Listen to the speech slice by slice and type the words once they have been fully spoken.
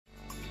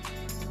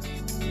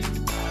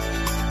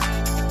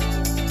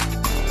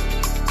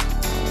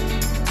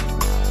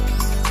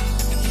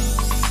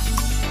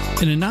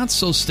In a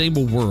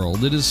not-so-stable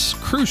world, it is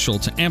crucial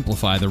to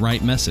amplify the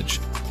right message.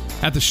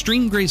 At the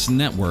Stream Grace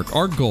Network,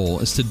 our goal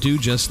is to do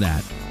just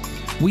that.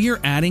 We are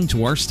adding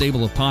to our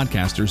stable of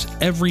podcasters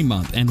every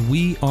month, and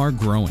we are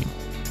growing.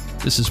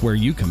 This is where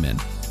you come in.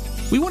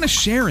 We want to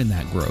share in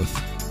that growth.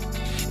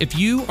 If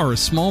you are a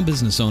small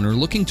business owner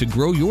looking to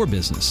grow your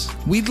business,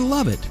 we'd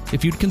love it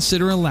if you'd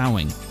consider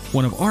allowing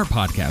one of our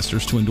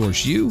podcasters to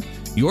endorse you,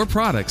 your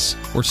products,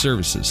 or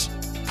services.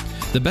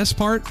 The best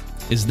part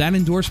is that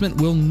endorsement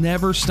will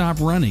never stop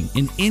running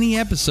in any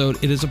episode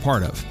it is a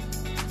part of,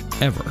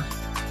 ever.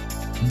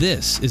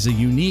 This is a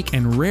unique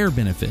and rare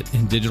benefit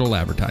in digital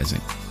advertising.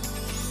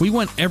 We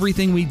want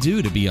everything we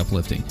do to be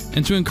uplifting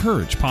and to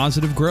encourage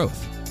positive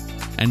growth,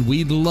 and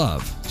we'd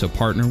love to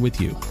partner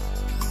with you.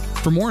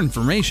 For more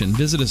information,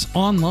 visit us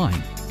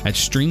online at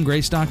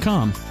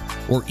streamgrace.com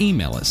or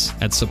email us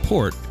at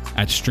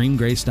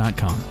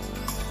support@streamgrace.com.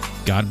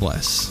 God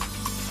bless.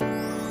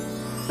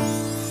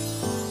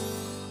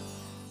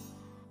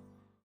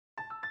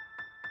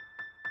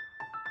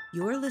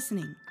 You're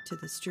listening to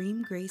the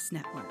Stream Grace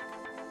Network.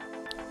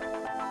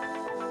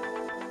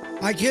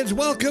 Hi, kids.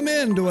 Welcome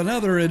into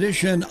another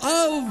edition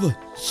of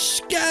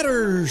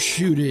Scatter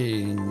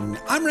Shooting.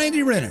 I'm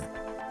Randy Renner.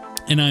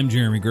 And I'm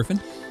Jeremy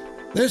Griffin.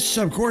 This,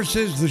 of course,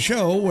 is the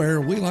show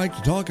where we like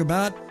to talk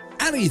about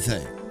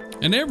anything.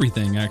 And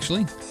everything,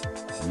 actually.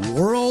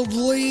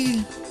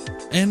 Worldly.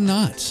 And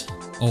not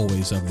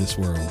always of this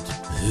world.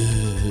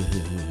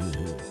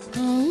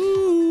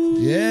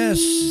 Yes.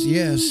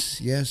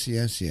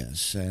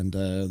 And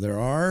there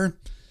are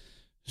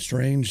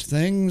strange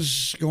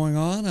things going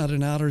on out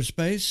in outer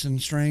space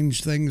and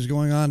strange things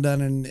going on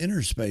down in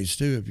inner space,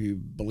 too, if you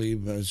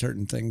believe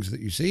certain things that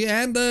you see.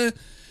 And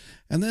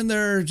then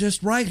they're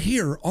just right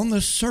here on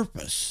the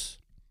surface.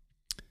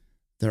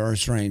 There are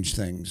strange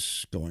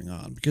things going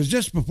on. Because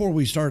just before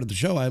we started the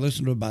show, I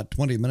listened to about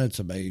 20 minutes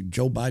of a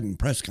Joe Biden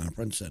press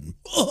conference, and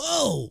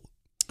whoa,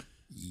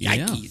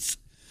 yikes.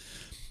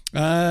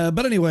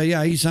 But anyway,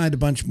 yeah, he signed a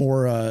bunch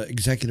more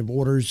executive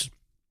orders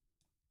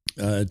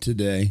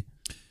today.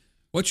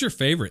 What's your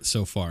favorite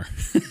so far?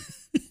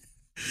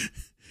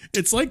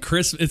 It's like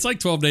Christmas. It's like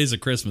 12 days of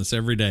Christmas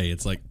every day.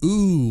 It's like,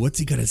 ooh, what's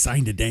he going to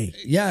sign today?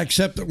 Yeah,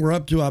 except that we're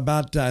up to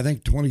about, I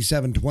think,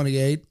 27,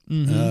 28,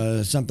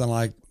 something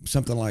like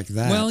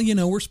that. Well, you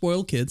know, we're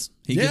spoiled kids.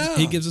 He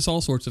gives us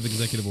all sorts of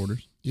executive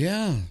orders.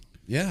 Yeah.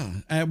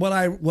 And what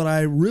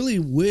I really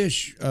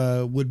wish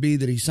would be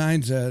that he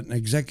signs an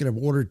executive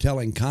order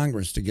telling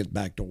Congress to get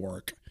back to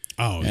work.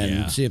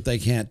 And see if they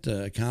can't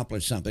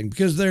accomplish something.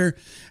 Because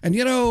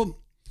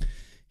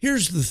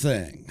here's the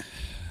thing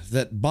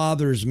that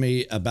bothers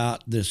me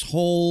about this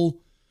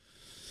whole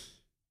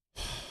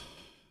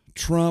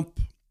Trump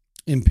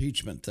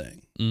impeachment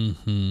thing.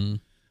 Mm-hmm.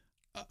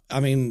 I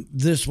mean,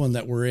 this one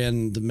that we're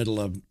in the middle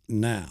of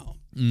now.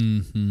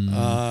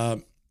 Mm-hmm.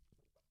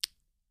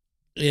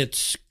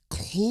 It's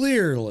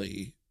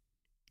clearly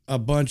a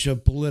bunch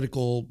of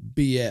political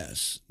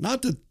BS.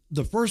 Not that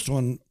the first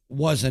one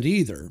wasn't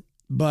either,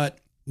 but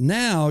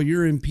now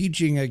you're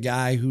impeaching a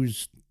guy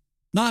who's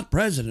not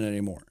president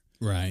anymore.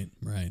 Right.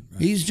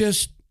 He's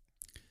just,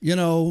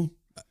 a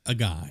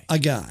guy.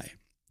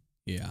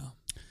 Yeah.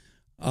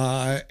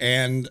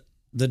 And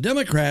the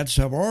Democrats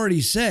have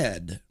already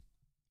said,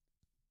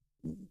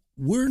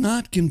 we're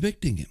not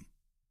convicting him.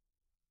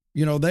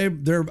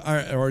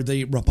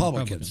 The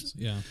Republicans.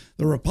 Yeah.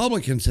 The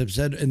Republicans have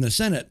said in the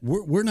Senate,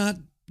 we're not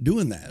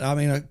doing that. I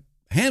mean, a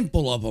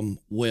handful of them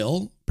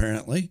will,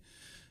 apparently,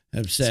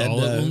 have said. That's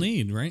all it will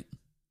need, right?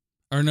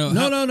 Or no?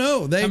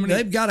 No.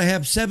 They've got to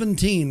have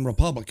 17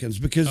 Republicans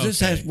because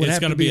this would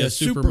have to be a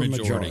super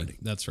majority.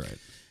 That's right.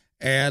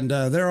 And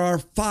there are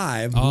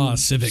 5 who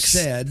civics.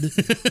 said,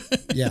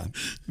 yeah,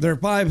 there are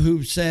 5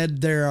 who've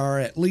said there are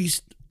at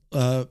least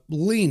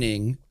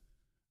leaning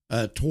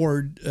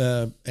toward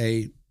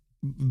a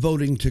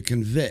voting to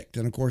convict.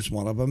 And of course,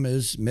 one of them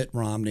is Mitt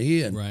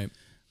Romney and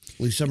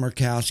Lisa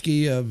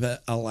Murkowski of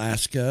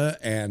Alaska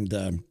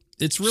and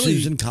it's really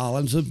Susan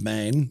Collins of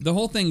Maine. The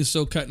whole thing is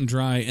so cut and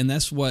dry, and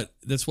that's what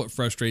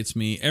frustrates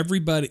me.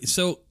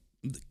 So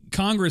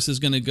Congress is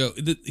going to go.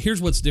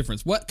 Here's what's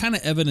different. What kind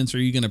of evidence are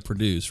you going to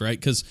produce, right?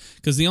 Because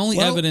the only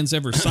evidence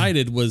ever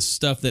cited was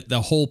stuff that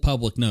the whole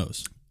public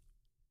knows.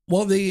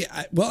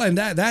 And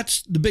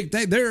that's the big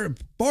thing. There, as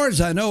far as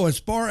I know, as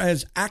far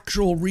as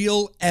actual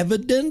real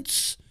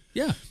evidence,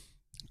 yeah,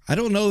 I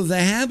don't know if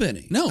they have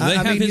any. No, they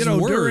have his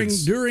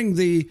words. During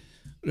the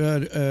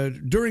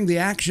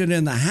action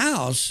in the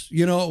House,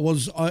 it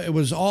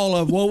was all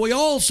of, well, we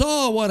all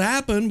saw what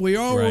happened. We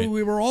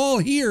were all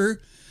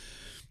here.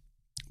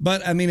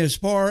 But I mean, as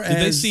far as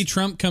did they see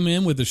Trump come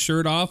in with a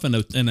shirt off and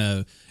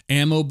a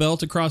ammo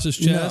belt across his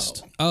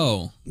chest?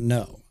 No.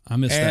 I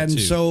missed that too.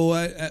 And so,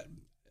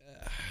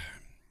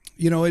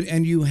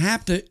 and you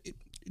have to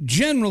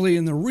generally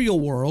in the real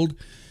world,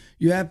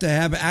 you have to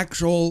have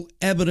actual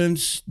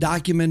evidence,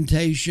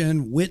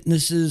 documentation,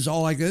 witnesses,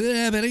 all like that. They didn't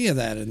have any of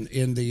that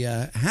in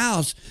the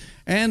House.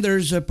 And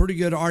there's a pretty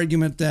good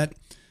argument that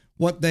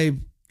what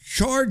they've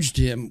charged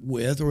him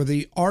with, or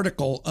the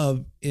article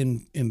of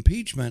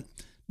impeachment,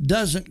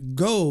 doesn't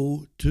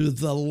go to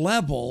the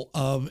level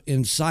of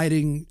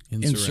inciting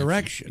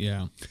insurrection.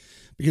 Yeah.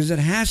 Because it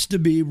has to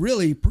be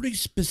really pretty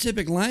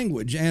specific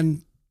language.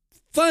 And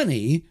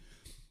funny,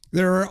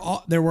 there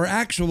were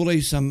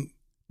actually some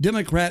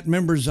Democrat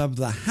members of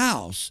the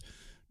House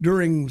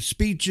during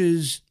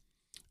speeches,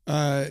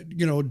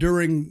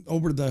 during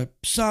over the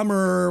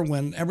summer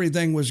when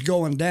everything was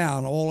going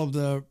down, all of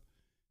the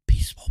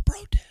peaceful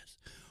protests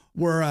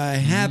were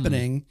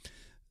happening.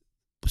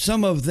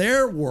 Some of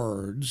their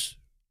words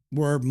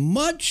would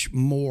much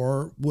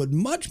more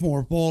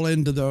fall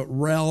into the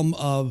realm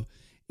of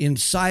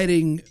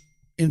inciting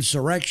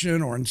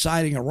insurrection or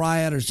inciting a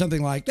riot or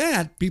something like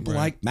that. People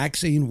like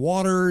Maxine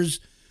Waters.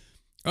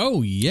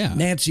 Oh, yeah.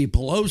 Nancy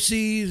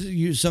Pelosi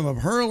used some of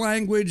her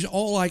language,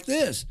 all like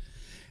this.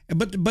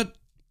 But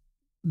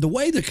the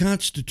way the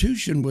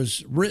Constitution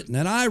was written,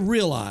 and I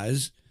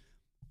realize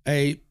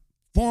a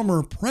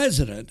former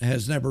president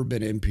has never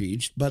been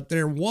impeached, but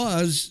there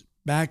was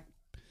back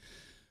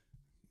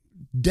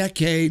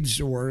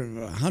decades or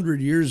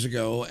 100 years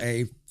ago,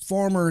 I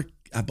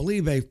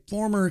believe a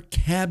former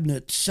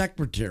cabinet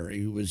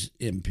secretary who was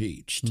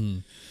impeached.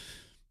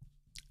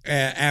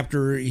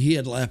 After he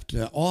had left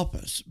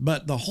office.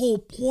 But the whole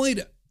point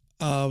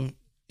of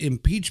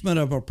impeachment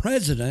of a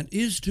president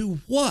is to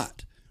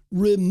what?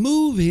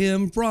 Remove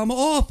him from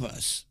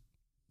office.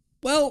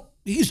 Well,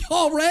 he's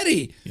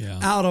already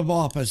out of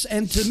office.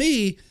 And to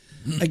me,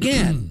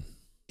 again,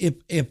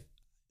 if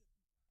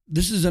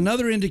this is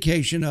another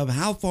indication of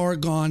how far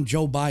gone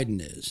Joe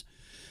Biden is.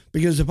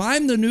 Because if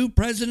I'm the new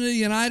president of the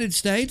United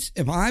States,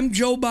 if I'm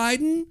Joe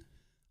Biden,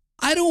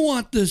 I don't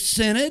want the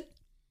Senate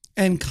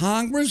and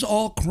Congress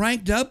all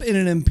cranked up in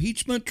an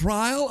impeachment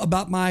trial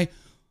about my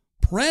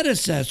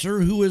predecessor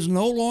who is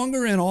no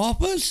longer in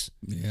office.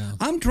 Yeah.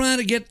 I'm trying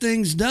to get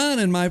things done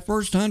in my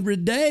first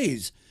 100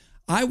 days.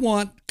 I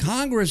want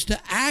Congress to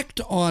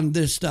act on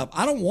this stuff.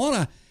 I don't want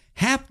to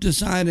have to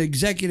sign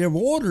executive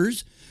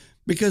orders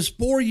because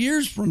 4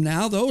 years from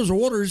now, those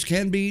orders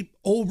can be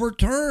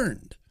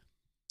overturned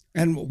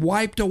and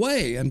wiped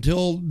away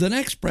until the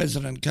next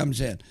president comes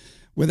in.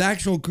 With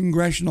actual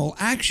congressional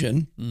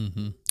action,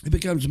 it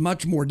becomes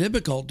much more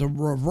difficult to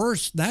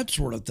reverse that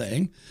sort of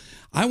thing.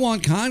 I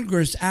want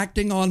Congress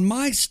acting on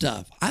my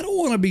stuff. I don't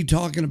want to be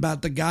talking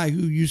about the guy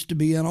who used to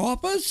be in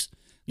office.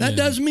 That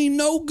does me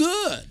no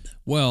good.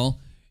 Well,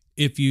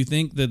 if you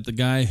think that the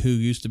guy who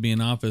used to be in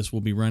office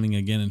will be running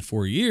again in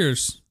 4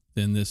 years,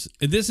 then this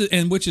is,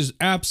 and which is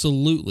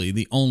absolutely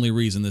the only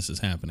reason this is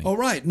happening. Oh,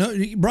 right. No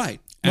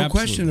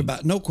question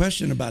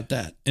about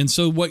that. And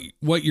so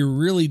what you're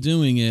really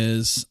doing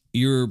is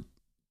you're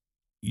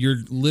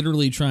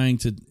literally trying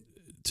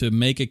to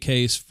make a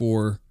case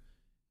for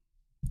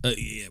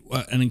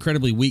an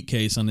incredibly weak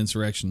case on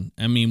insurrection.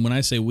 I mean, when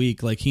I say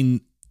weak, like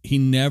he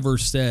never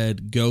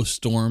said go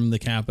storm the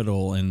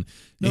Capitol, and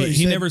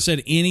he never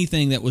said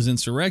anything that was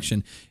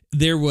insurrection.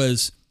 There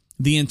was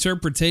the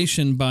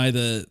interpretation by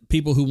the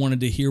people who wanted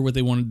to hear what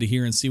they wanted to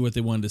hear and see what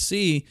they wanted to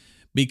see.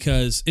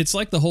 Because it's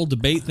like the whole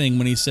debate thing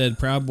when he said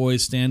Proud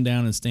Boys stand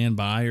down and stand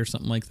by or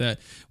something like that.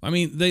 I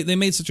mean, they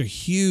made such a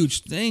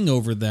huge thing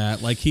over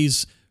that. Like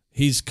he's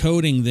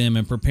coding them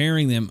and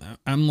preparing them.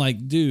 I'm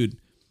like, dude,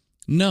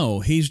 no,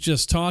 he's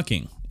just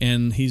talking.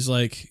 And he's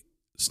like,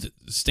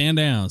 stand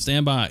down,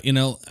 stand by.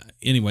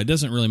 Anyway, it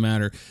doesn't really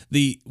matter.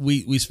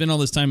 We spend all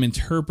this time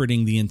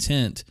interpreting the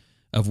intent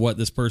of what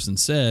this person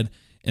said,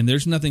 and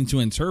there's nothing to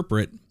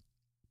interpret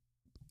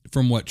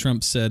from what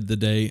Trump said the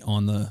day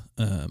on the,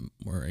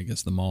 or I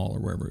guess the mall or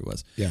wherever it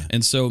was. Yeah.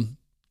 And so,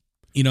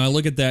 I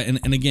look at that,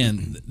 and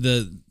again,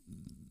 the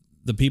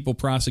people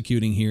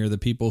prosecuting here, the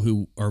people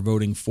who are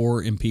voting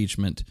for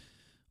impeachment,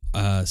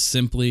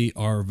 simply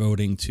are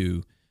voting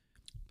to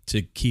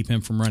keep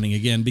him from running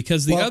again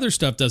because the other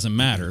stuff doesn't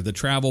matter. The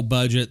travel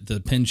budget, the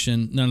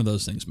pension, none of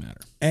those things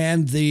matter.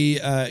 And the,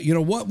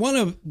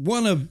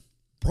 one of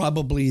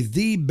probably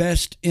the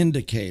best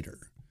indicator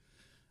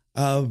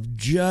of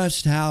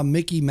just how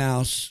Mickey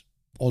Mouse,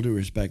 all due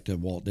respect to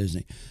Walt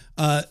Disney,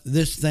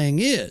 this thing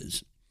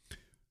is.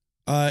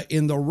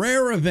 In the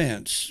rare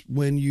events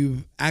when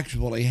you've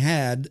actually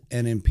had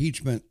an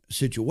impeachment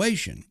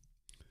situation,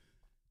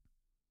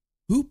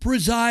 who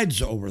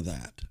presides over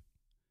that?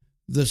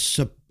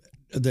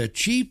 The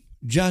Chief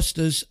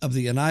Justice of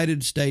the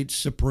United States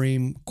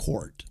Supreme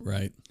Court.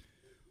 Right.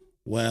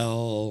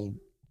 Well,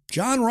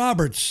 John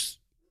Roberts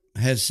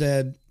has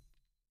said,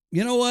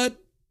 you know what?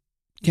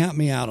 Count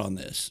me out on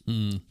this.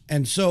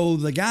 And so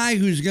the guy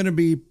who's going to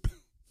be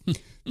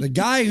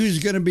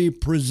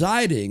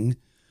presiding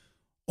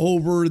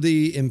over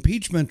the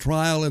impeachment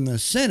trial in the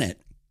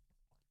Senate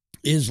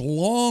is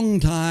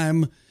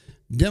longtime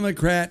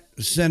Democrat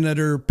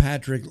Senator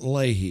Patrick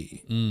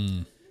Leahy.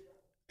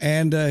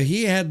 And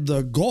he had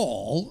the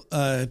gall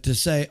to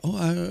say,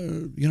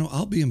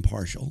 I'll be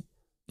impartial.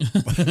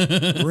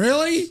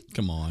 Really?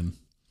 Come on.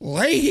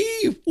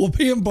 Leahy will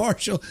be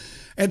impartial.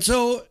 And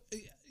so,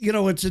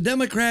 it's a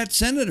Democrat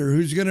senator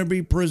who's going to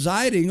be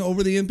presiding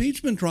over the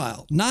impeachment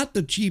trial, not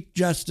the Chief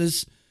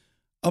Justice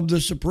of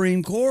the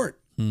Supreme Court.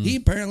 He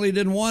apparently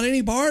didn't want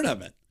any part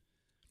of it.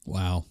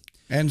 Wow.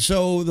 And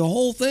so the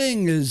whole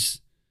thing is,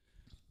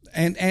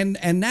 and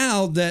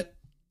now that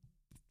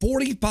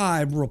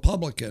 45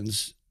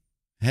 Republicans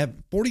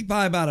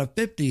 45 out of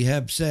 50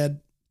 have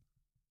said,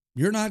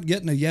 you're not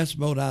getting a yes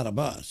vote out of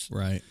us.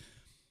 Right.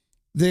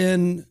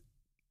 Then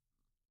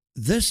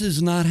this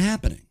is not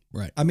happening.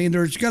 Right. I mean,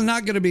 there's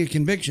not going to be a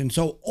conviction.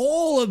 So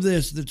all of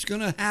this that's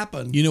going to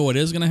happen. You know what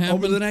is going to happen?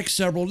 Over the next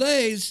several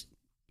days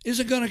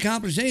isn't going to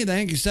accomplish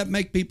anything except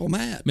make people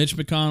mad. Mitch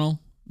McConnell,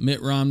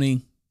 Mitt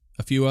Romney,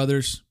 a few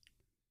others,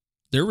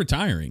 they're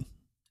retiring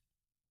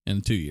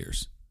in 2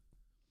 years.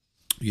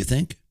 You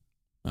think?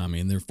 I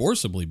mean, they're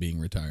forcibly being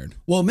retired.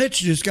 Well, Mitch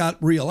just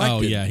got reelected.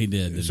 Oh, yeah, he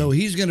did. So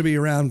he's going to be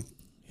around.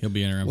 He'll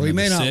be around. Well, he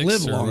may not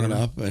live long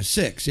enough.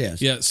 6,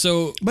 yes. Yeah,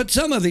 so. But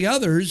some of the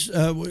others.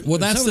 Well,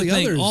 that's the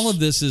thing. All of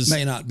this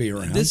may not be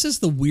around. This is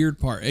the weird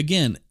part.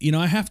 Again,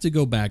 I have to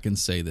go back and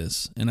say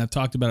this, and I've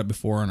talked about it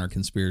before on our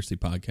conspiracy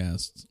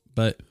podcasts.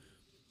 But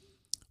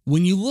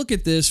when you look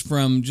at this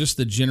from just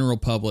the general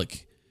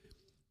public,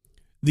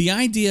 the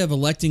idea of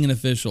electing an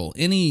official,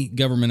 any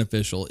government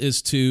official,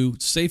 is to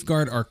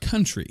safeguard our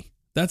country.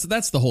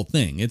 That's the whole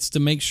thing. It's to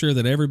make sure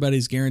that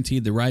everybody's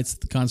guaranteed the rights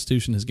that the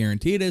Constitution has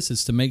guaranteed us.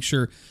 It's to make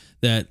sure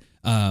that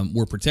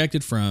we're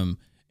protected from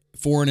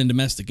foreign and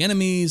domestic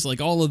enemies,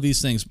 like all of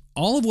these things.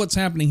 All of what's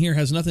happening here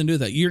has nothing to do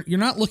with that. You're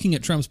not looking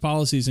at Trump's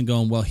policies and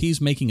going, well, he's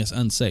making us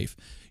unsafe.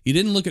 You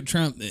didn't look at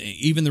Trump,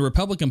 even the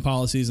Republican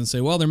policies, and say,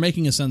 well, they're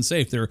making us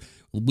unsafe. They're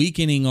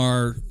weakening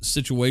our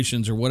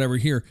situations or whatever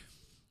here.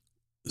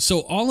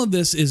 So all of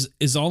this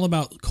is all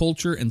about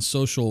culture and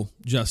social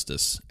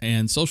justice,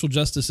 and social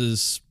justice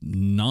is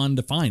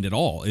non-defined at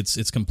all.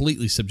 It's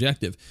completely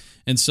subjective.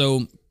 And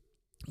so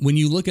when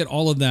you look at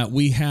all of that,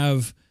 we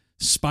have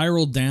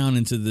spiraled down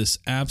into this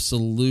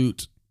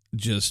absolute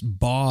just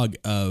bog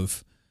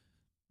of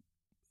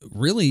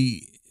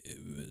really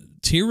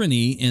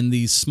tyranny in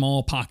these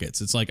small pockets.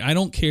 It's like, I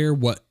don't care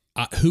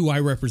who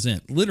I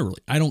represent.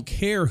 Literally, I don't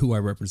care who I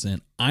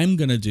represent. I'm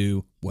going to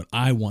do what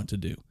I want to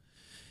do.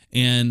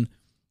 And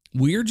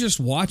we're just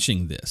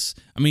watching this.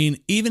 I mean,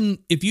 even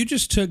if you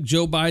just took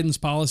Joe Biden's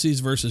policies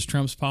versus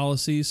Trump's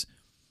policies,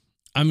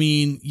 I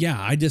mean, yeah,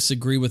 I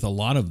disagree with a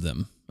lot of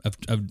them, of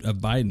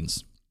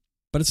Biden's.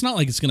 But it's not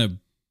like it's going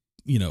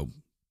to,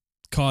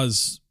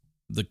 cause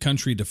the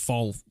country to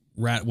fall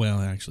well,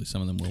 actually,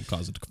 some of them will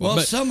cause it to fall.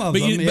 Well, some of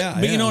them, yeah.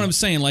 But you know what I'm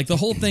saying? Like, the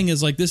whole thing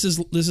is like, this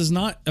is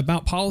not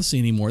about policy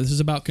anymore. This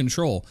is about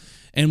control.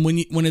 And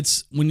when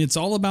it's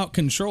all about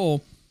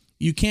control,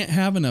 you can't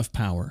have enough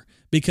power.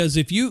 Because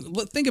if you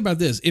think about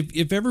this,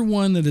 if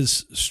everyone that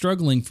is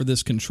struggling for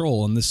this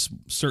control on this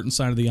certain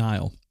side of the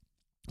aisle,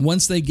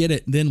 once they get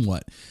it, then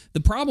what? The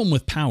problem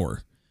with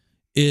power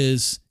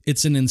is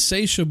it's an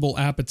insatiable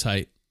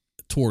appetite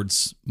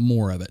towards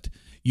more of it.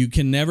 You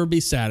can never be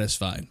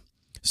satisfied.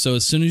 So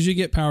as soon as you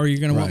get power,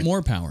 you're going to want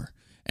more power.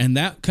 And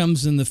that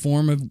comes in the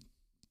form of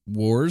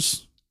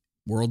wars,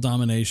 world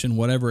domination,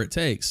 whatever it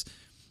takes.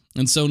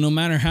 And so no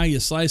matter how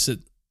you slice it,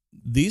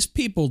 these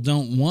people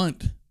don't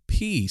want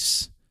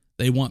peace.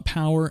 They want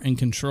power and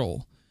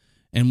control.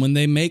 And when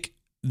they make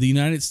the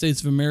United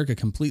States of America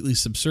completely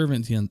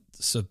subservient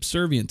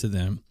to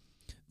them,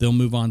 they'll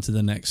move on to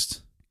the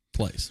next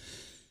place.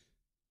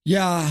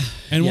 Yeah.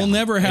 And we'll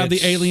never have the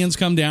aliens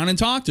come down and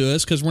talk to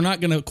us because we're not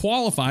going to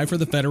qualify for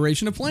the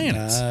Federation of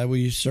Planets.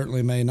 We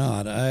certainly may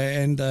not.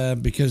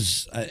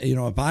 Because,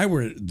 if I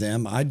were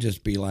them, I'd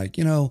just be like,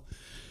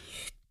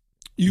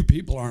 you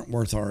people aren't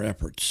worth our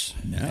efforts.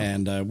 No.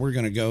 And we're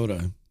going to go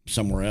to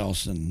somewhere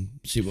else and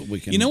see what we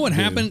can do. You know what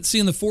happened? See,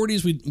 in the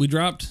 40s, we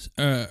dropped,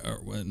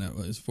 it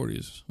was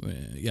 40s.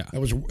 Yeah.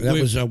 That was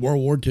World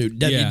War II,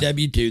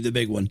 WW2, the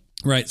big one.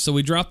 Right. So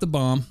we dropped the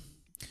bomb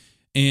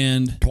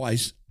and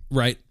twice.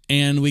 Right.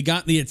 And we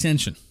got the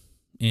attention.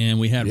 And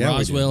we had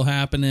Roswell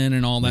happening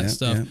and all that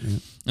stuff. Yeah.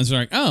 And so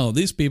like, oh,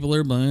 these people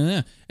are blah, blah,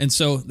 blah. And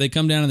so they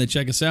come down and they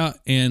check us out.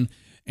 And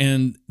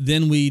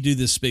then we do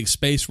this big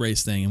space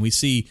race thing. And we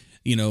see,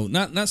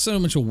 not so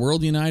much a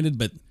world united,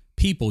 but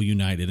people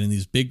united in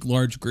these big,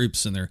 large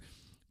groups. And they're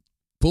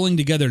pulling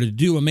together to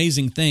do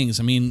amazing things.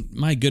 I mean,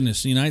 my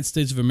goodness, the United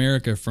States of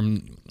America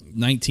from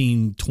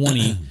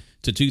 1920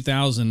 to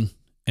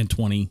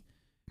 2020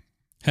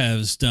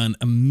 has done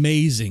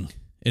amazing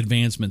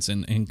advancements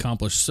and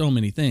accomplished so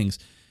many things.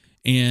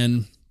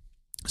 And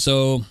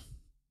so,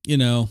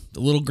 the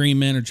little green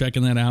men are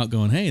checking that out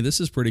going, hey, this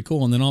is pretty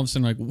cool. And then all of a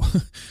sudden, like,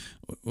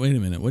 wait a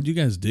minute, what did you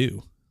guys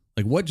do?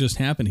 Like, what just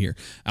happened here?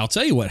 I'll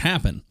tell you what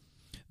happened.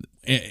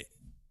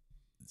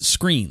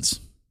 Screens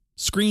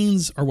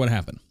are what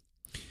happened.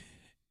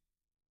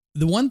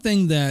 The one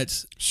thing that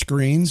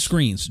screens,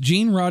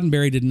 Gene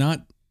Roddenberry did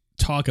not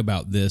talk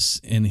about this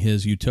in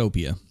his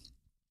Utopia,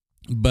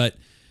 but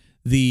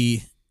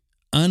the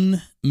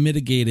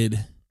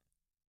unmitigated,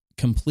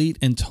 complete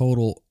and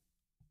total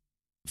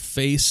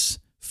face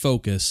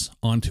focus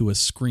onto a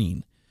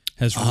screen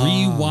has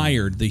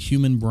rewired the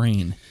human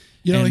brain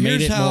and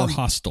made it more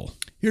hostile.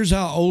 Here's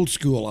how old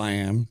school I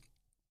am.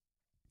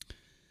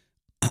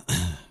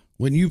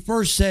 When you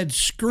first said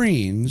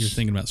screens... You're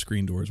thinking about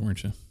screen doors,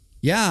 weren't you?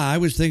 Yeah, I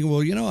was thinking,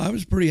 well, I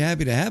was pretty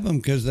happy to have them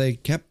because they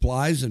kept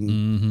flies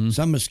and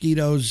some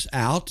mosquitoes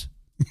out.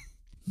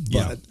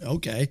 But,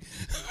 okay.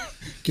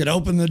 Could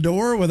open the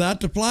door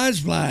without the flies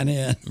flying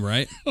in.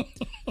 Right.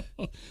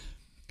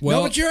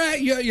 Well, no, but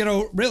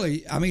you're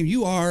really, I mean,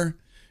 you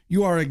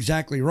are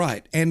exactly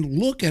right. And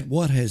look at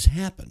what has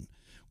happened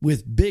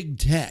with big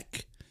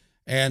tech.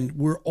 And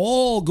we're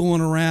all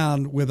going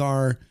around with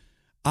our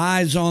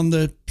eyes on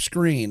the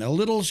screen, a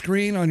little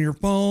screen on your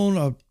phone,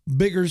 a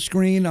bigger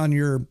screen on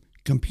your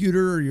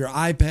computer or your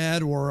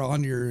iPad or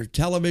on your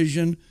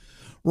television.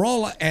 We're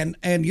all, and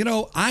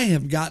I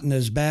have gotten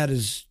as bad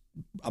as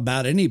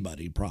about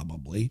anybody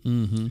probably,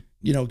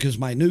 because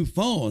my new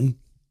phone,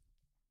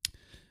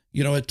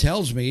 it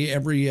tells me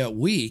every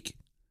week,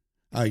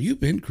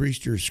 you've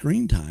increased your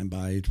screen time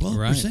by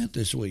 12%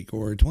 this week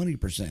or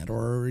 20%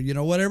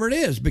 or, whatever it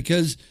is,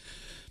 because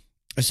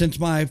since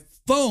my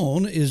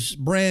phone is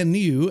brand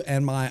new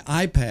and my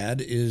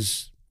iPad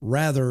is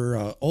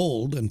rather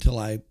old until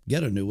I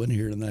get a new one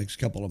here in the next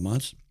couple of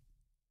months,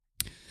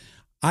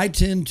 I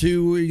tend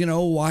to,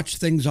 watch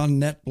things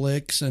on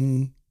Netflix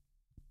and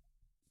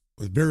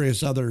with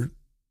various other,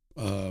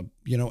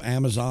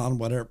 Amazon,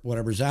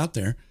 whatever's out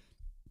there.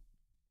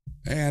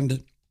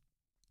 And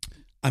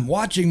I'm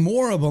watching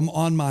more of them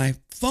on my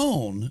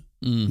phone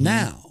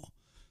now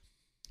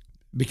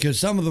because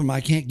some of them I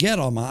can't get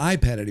on my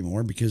iPad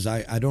anymore because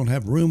I don't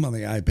have room on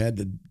the iPad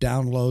to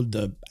download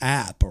the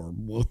app or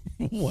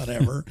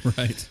whatever.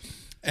 Right.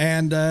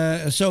 And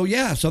so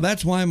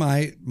that's why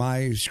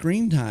my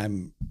screen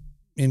time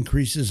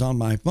increases on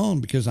my phone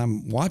because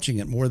I'm watching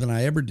it more than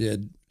I ever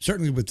did,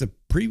 certainly with the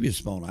previous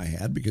phone I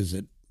had because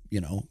it,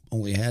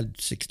 only had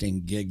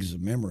 16 gigs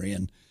of memory.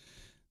 And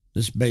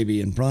this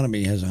baby in front of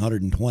me has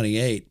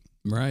 128.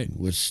 Right.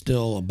 With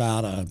still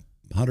about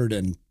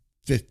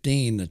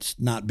 115 that's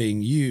not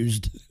being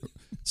used.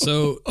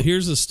 So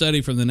here's a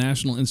study from the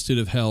National Institute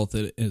of Health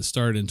that it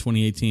started in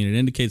 2018. It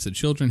indicates that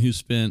children who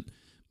spent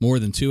more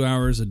than 2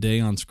 hours a day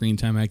on screen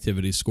time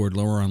activities scored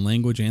lower on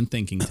language and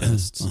thinking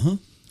tests.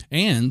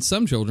 And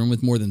some children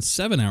with more than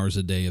 7 hours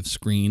a day of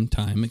screen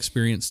time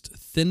experienced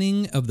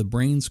thinning of the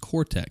brain's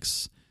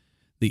cortex,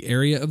 the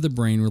area of the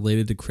brain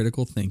related to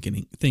critical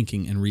thinking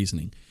and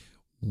reasoning.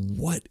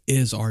 What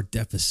is our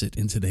deficit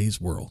in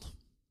today's world?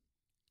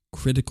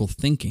 Critical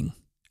thinking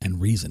and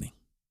reasoning.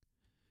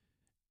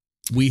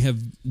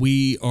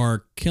 We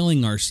are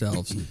killing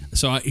ourselves.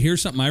 So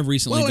here's something I've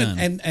recently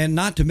done. And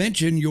not to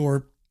mention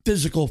your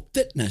physical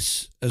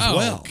fitness as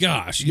well. Oh,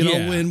 gosh.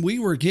 When we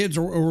were kids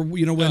or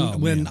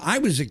when I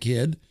was a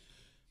kid,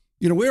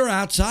 we were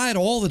outside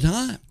all the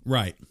time.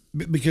 Right.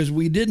 Because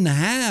we didn't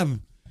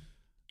have,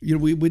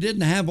 we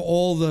didn't have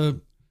all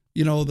the,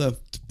 the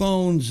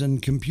phones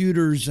and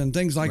computers and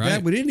things like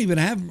that. We didn't even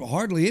have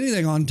hardly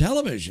anything on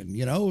television.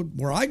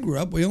 Where I grew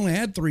up, we only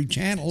had 3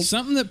 channels.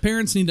 Something that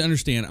parents need to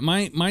understand.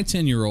 My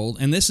 10-year-old,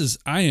 and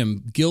I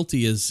am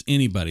guilty as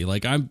anybody.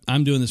 Like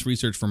I'm doing this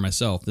research for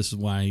myself. This is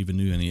why I even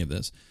knew any of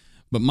this.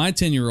 But my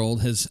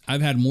 10-year-old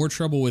I've had more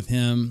trouble with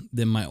him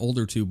than my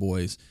older 2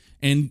 boys.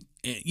 And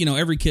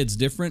every kid's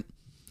different.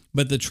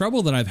 But the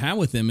trouble that I've had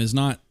with him is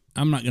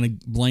I'm not going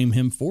to blame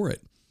him for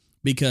it.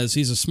 Because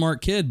he's a smart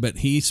kid, but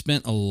he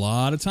spent a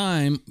lot of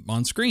time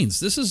on screens.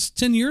 This is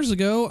 10 years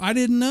ago. I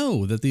didn't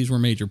know that these were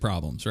major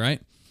problems,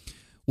 right?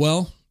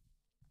 Well,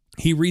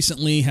 he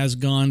recently has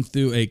gone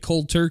through a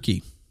cold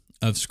turkey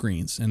of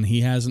screens, and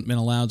he hasn't been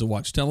allowed to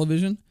watch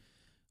television,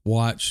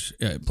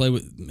 play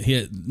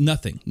with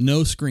nothing,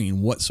 no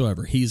screen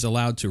whatsoever. He's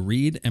allowed to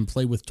read and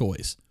play with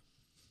toys.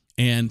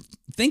 And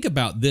think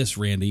about this,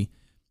 Randy.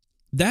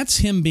 That's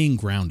him being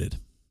grounded.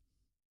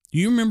 Do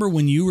you remember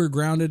when you were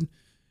grounded?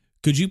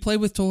 Could you play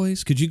with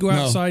toys? Could you go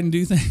outside and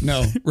do things?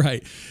 No.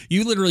 Right.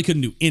 You literally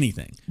couldn't do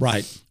anything.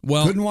 Right.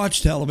 Well, couldn't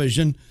watch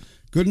television.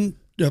 Couldn't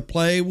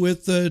play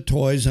with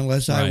toys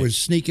unless I was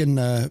sneaking,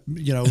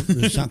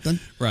 something.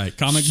 Right.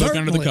 Comic book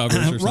under the covers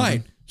or something.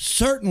 Right.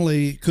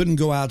 Certainly couldn't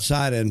go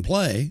outside and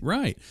play.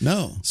 Right.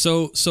 No.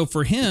 So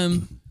for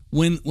him,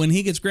 when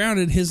he gets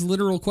grounded, his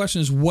literal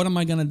question is, what am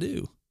I going to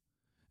do?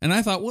 And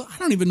I thought, well, I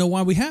don't even know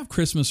why we have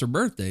Christmas or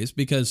birthdays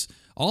because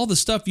all the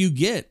stuff you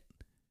get,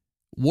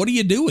 what do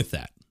you do with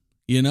that?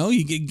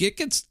 You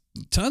get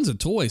tons of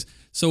toys.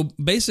 So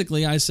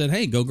basically I said,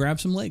 hey, go grab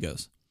some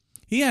Legos.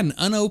 He had an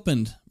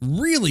unopened,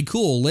 really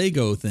cool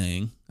Lego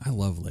thing. I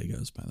love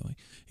Legos, by the way.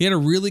 He had a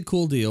really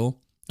cool deal,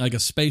 like a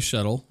space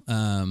shuttle,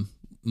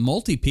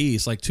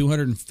 multi-piece, like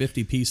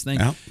 250-piece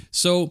thing. Yeah.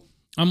 So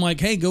I'm like,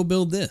 hey, go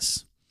build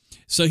this.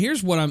 So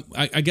here's what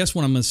I guess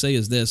what I'm going to say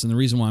is this, and the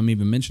reason why I'm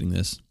even mentioning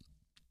this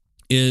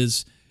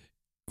is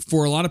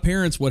for a lot of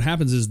parents, what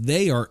happens is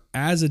they are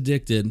as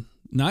addicted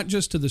not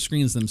just to the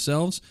screens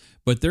themselves,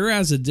 but they're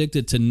as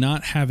addicted to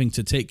not having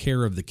to take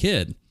care of the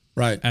kid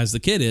as the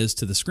kid is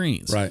to the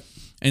screens. Right.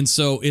 And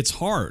so it's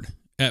hard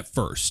at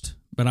first.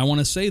 But I want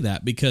to say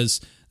that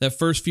because that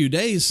first few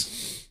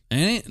days,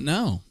 it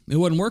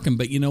wasn't working.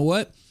 But you know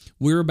what?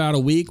 We're about a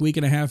week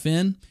and a half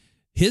in.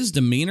 His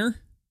demeanor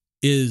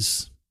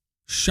is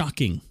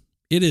shocking.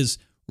 It is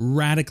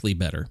radically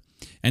better.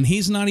 And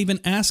he's not even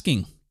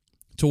asking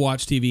to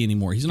watch TV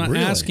anymore. He's not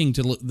Really? asking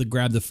to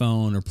grab the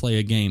phone or play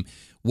a game.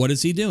 What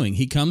is he doing?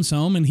 He comes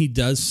home and he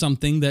does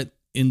something that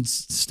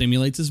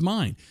stimulates his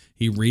mind.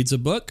 He reads a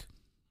book.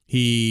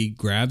 He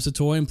grabs a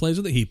toy and plays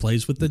with it. He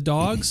plays with the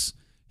dogs.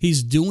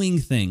 He's doing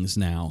things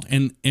now.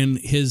 And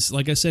his,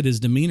 like I said, his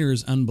demeanor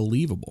is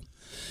unbelievable.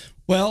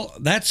 Well,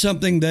 that's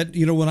something that,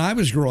 when I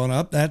was growing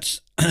up,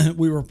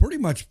 we were pretty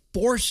much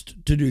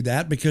forced to do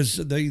that because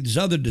these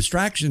other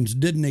distractions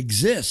didn't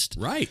exist.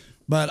 Right.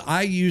 But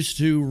I used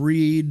to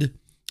read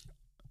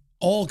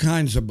all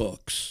kinds of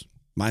books.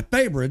 My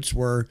favorites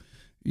were,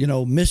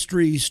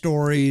 mystery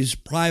stories,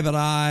 Private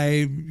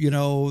Eye,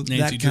 Nancy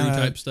that Drew kind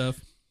type stuff.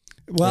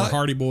 Well, or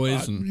Hardy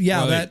Boys. And,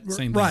 same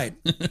thing. Right.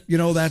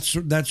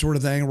 that sort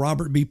of thing.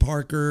 Robert B.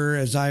 Parker.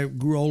 As I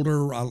grew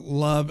older,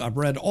 I've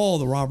read all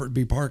the Robert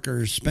B.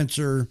 Parker,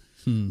 Spencer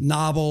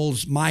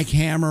novels, Mike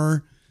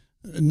Hammer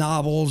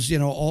novels,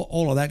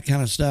 all of that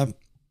kind of stuff.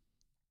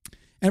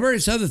 And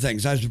various other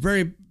things. I was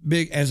very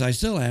big, as I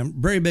still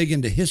am, very big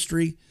into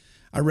history.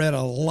 I read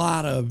a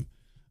lot of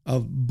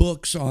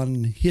books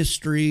on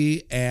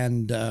history,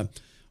 and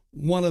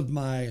one of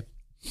my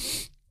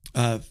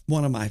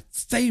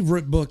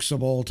favorite books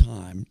of all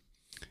time.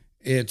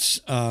 It's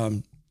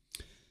The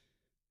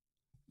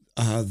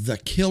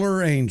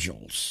Killer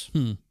Angels.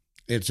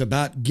 It's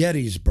about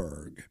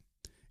Gettysburg,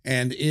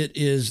 and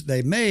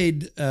they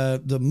made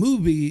the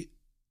movie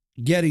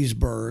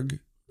Gettysburg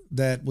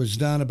that was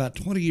done about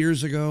 20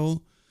 years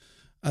ago.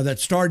 That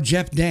starred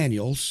Jeff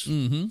Daniels.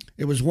 Mm-hmm.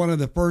 It was one of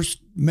the first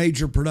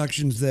major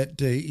productions that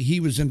he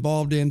was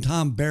involved in.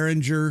 Tom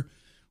Berenger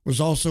was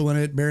also in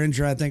it.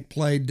 Berenger, I think,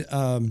 played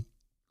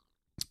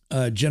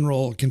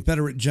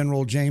Confederate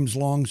General James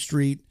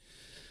Longstreet.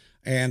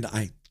 And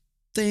I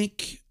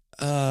think,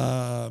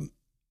 let's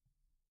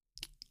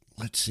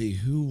see,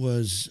 who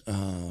was...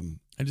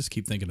 I just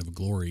keep thinking of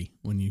Glory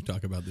when you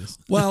talk about this.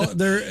 Well,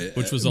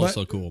 which was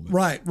also cool. But.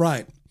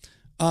 Right.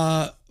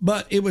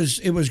 But it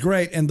was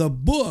great. And the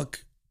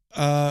book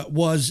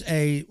was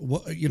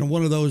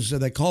one of those,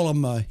 they call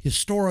them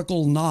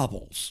historical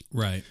novels.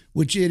 Right.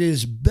 Which it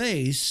is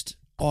based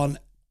on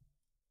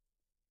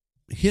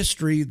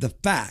history, the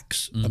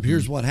facts of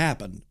here's what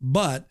happened.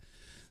 But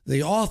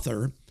the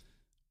author,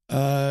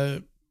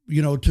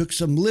 took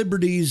some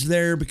liberties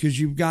there because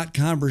you've got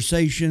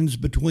conversations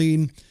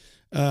between,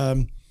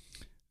 the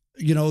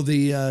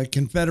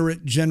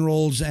Confederate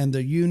generals and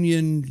the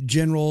Union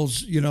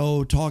generals,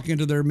 talking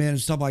to their men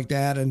and stuff like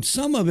that. And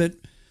some of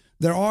it,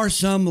 there are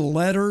some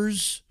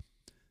letters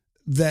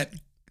that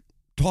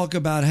talk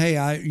about, hey,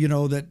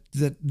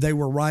 that they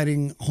were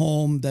writing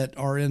home that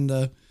are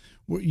in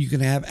you can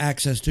have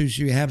access to,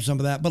 so you have some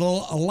of that. But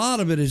a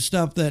lot of it is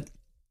stuff that,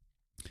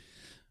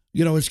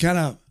 is kind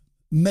of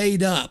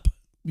made up,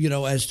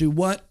 as to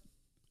what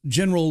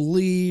General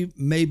Lee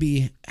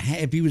maybe,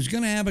 if he was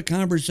going to have a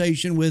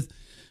conversation with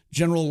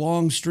General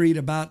Longstreet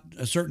about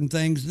certain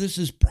things, this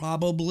is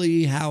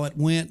probably how it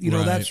went,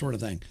 right. That sort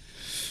of thing.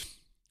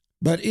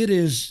 But it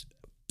is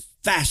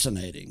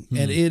fascinating.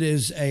 And it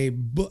is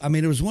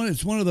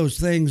it's one of those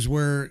things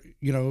where,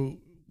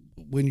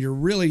 when you're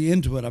really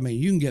into it,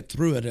 you can get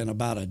through it in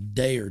about a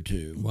day or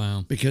two.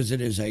 Wow. Because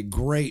it is a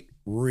great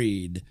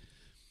read.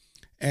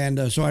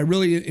 And so I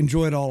really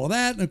enjoyed all of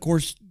that. And of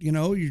course,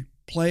 you're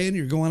playing,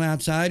 you're going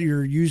outside,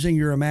 you're using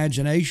your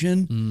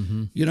imagination.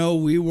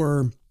 Mm-hmm. We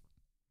were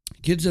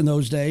kids in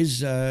those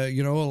days, a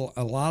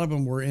lot of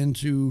them were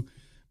into,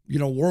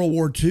 World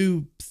War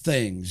II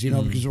things,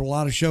 because there were a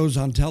lot of shows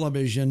on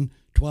television,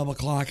 12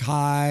 O'Clock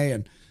High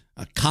and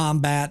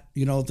combat,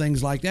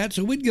 things like that.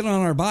 So we'd get on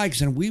our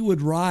bikes and we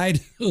would ride.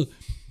 We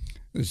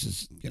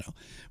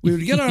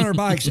would get on our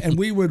bikes and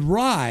we would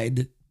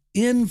ride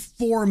in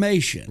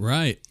formation.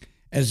 Right.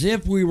 As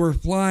if we were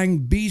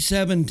flying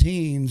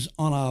B-17s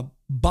on a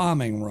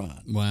bombing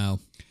run. Wow.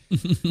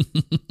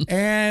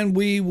 And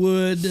we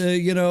would,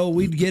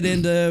 we'd get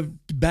into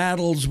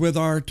battles with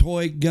our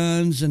toy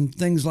guns and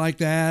things like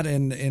that.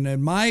 And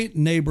in my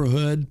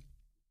neighborhood,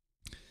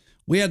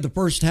 we had the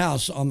first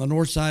house on the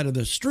north side of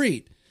the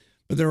street,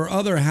 but there were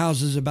other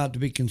houses about to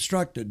be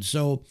constructed.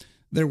 So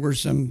there were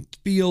some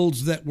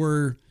fields that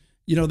were,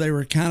 they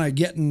were kind of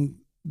getting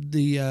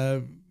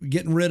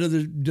rid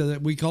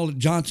of we called it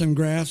Johnson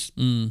grass.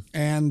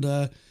 And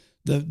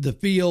the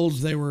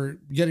fields, they were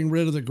getting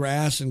rid of the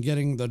grass and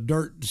getting the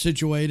dirt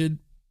situated.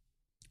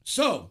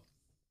 So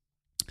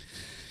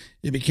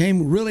it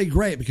became really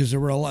great because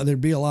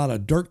there'd be a lot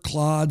of dirt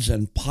clods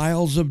and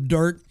piles of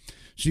dirt.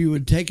 So you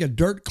would take a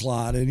dirt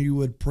clod and you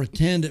would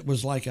pretend it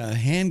was like a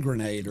hand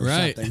grenade or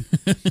something,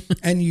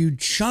 and you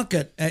chunk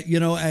it at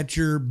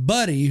your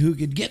buddy who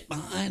could get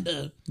behind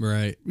a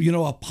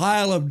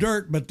pile of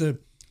dirt. But the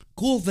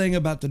cool thing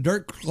about the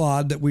dirt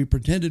clod that we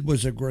pretended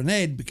was a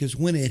grenade, because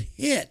when it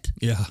hit,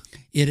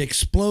 it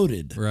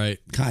exploded. Right.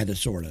 Kind of,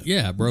 sort of.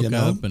 Yeah, broke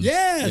up. And,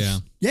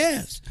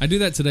 yes. I do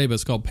that today, but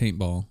it's called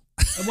paintball.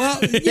 Well,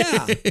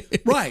 yeah,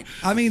 right.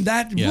 I mean,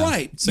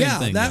 right.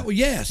 Same thing,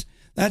 yes,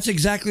 that's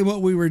exactly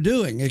what we were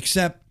doing,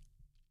 except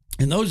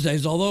in those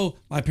days, although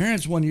my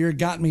parents one year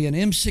got me an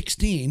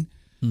M16.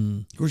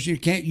 Of course, you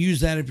can't use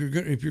that if you're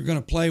going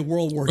to play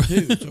World War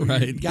II. So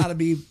Right. you got to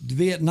be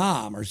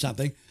Vietnam or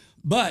something.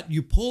 But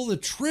you pull the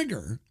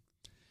trigger,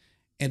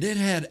 and it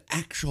had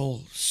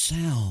actual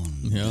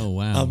sound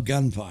of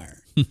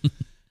gunfire.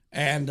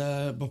 And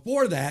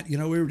before that, we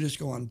were just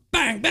going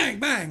bang, bang,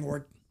 bang,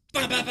 or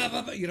bah, bah, bah,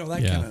 bah, bah,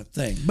 that kind of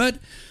thing. But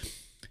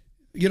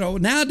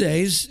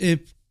nowadays,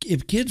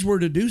 if kids were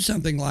to do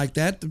something like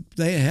that,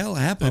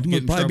 half of them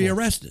would probably be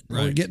arrested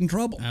or get in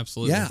trouble.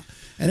 Absolutely. Yeah.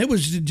 And it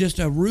was just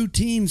a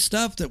routine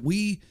stuff that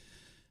we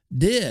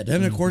did.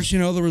 And of course,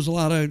 there was a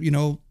lot of,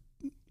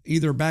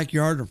 either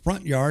backyard or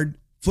front yard,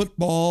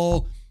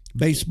 football,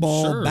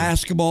 baseball,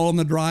 basketball in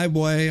the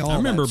driveway. I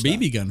remember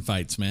BB gun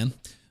fights, man.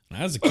 When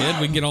I was a kid,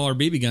 we'd get all our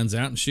BB guns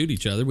out and shoot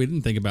each other. We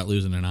didn't think about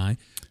losing an eye.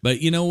 But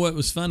you know what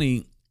was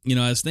funny?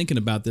 I was thinking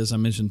about this. I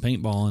mentioned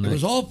paintball, and it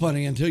was all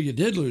funny until you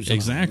did lose an eye.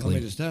 Exactly.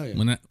 Let me just tell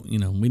you.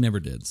 We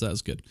never did, so that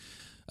was good.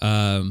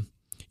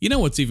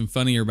 What's even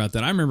funnier about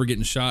that? I remember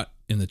getting shot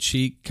in the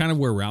cheek, kind of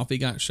where Ralphie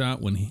got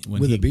shot when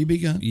with a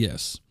BB gun.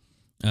 Yes.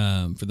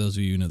 For those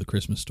of you who know the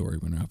Christmas story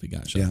when Ralphie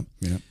got shot.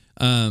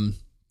 Yeah.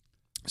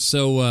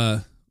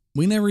 So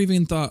we never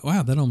even thought,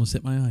 wow, that almost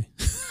hit my eye.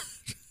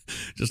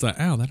 Just like,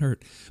 ow, that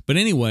hurt. But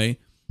anyway,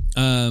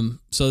 so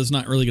it's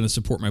not really going to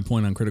support my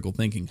point on critical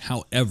thinking.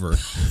 However,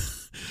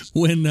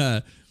 when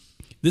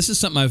this is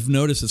something I've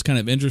noticed is kind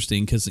of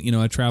interesting because,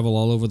 I travel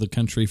all over the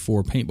country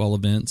for paintball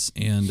events,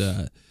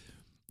 and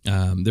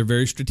they're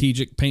very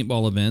strategic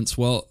paintball events.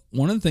 Well,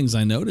 one of the things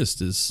I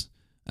noticed is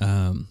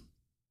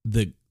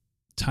the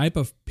type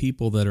of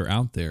people that are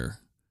out there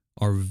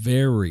are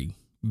very,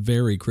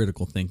 very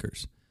critical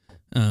thinkers.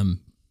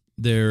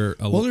 There's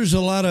a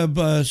lot of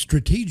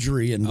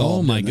strategery involved.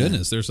 Oh my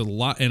goodness, there's a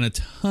lot and a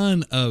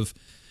ton of.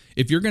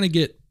 If you're going to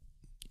get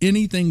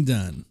anything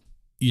done,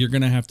 you're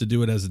going to have to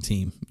do it as a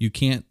team. You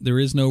can't. There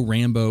is no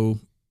Rambo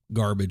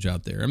garbage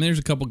out there. I mean, there's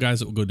a couple guys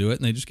that will go do it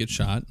and they just get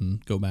shot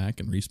and go back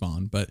and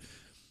respawn. But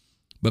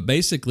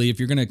basically, if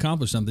you're going to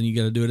accomplish something, you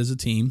got to do it as a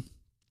team.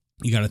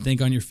 You got to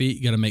think on your feet.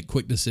 You got to make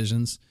quick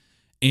decisions,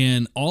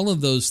 and all of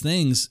those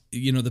things.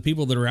 The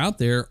people that are out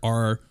there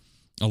are.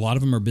 A lot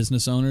of them are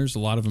business owners. A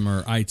lot of them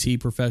are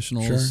IT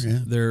professionals. Sure, yeah.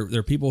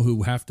 They're people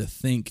who have to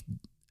think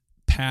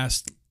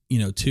past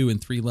 2 and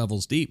 3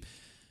 levels deep.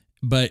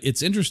 But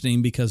it's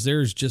interesting because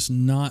there's just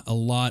not a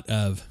lot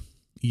of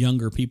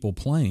younger people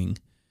playing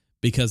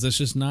because that's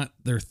just not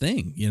their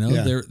thing.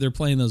 They're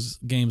playing those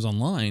games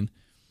online,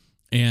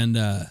 and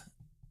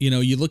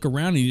you look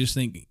around and you just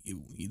think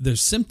the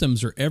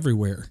symptoms are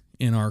everywhere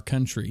in our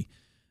country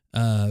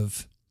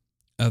of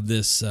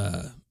this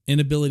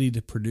inability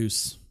to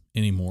produce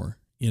anymore.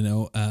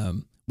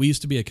 We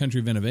used to be a country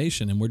of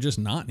innovation, and we're just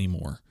not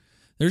anymore.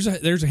 There's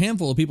a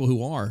handful of people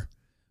who are,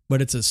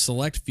 but it's a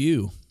select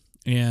few.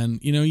 And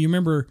you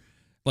remember,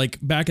 like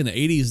back in the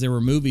 80s, there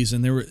were movies,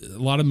 and there were a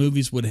lot of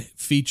movies would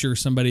feature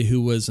somebody who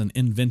was an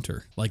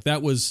inventor. Like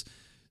that was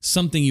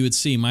something you would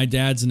see. My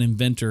dad's an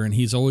inventor, and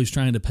he's always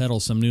trying to peddle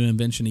some new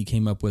invention he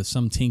came up with,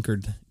 some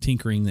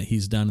tinkering that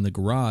he's done in the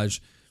garage.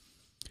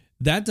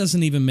 That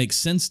doesn't even make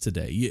sense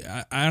today.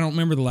 I don't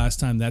remember the last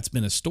time that's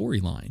been a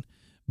storyline.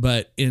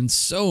 But in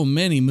so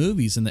many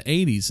movies in the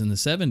 80s and the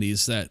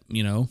 70s that,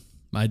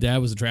 my dad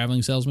was a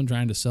traveling salesman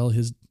trying to sell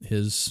his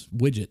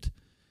widget.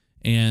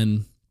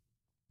 And,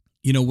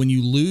 when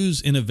you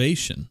lose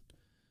innovation,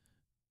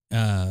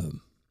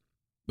 and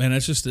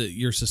that's just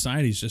your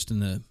society's just in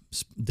the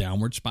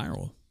downward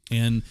spiral.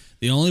 And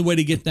the only way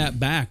to get that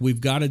back, we've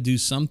got to do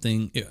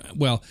something.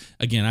 Well,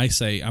 again, I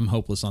say I'm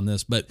hopeless on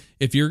this, but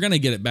if you're going to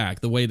get it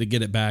back, the way to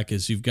get it back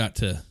is you've got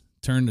to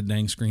turn the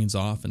dang screens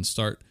off and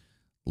start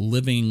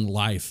living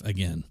life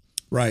again.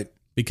 Right.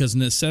 Because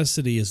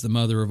necessity is the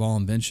mother of all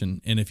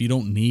invention. And if you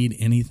don't need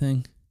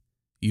anything,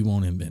 you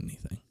won't invent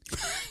anything.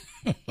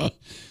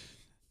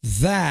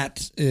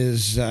 That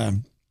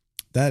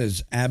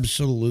is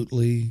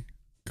absolutely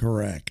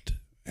correct.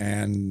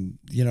 And,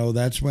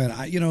 that's when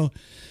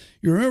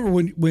you remember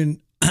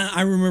when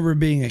I remember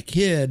being a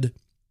kid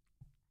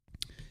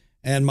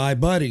and my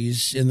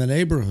buddies in the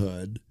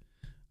neighborhood,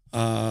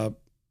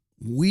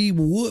 we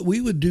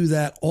would do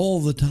that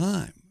all the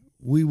time.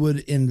 We would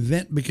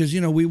invent because,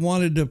 we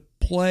wanted to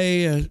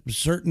play a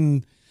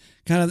certain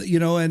kind of,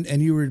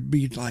 and you would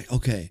be like,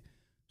 okay,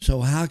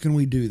 so how can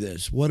we do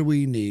this? What do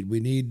we need?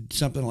 We need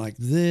something like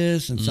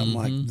this and something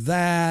like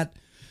that.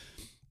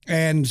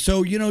 And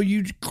so,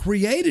 you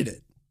created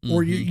it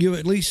or you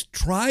at least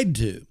tried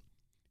to,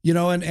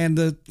 and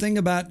the thing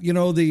about,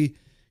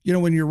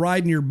 when you're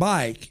riding your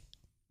bike,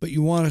 but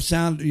you want to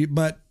sound,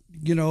 but,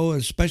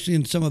 especially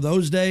in some of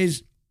those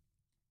days,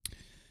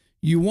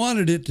 you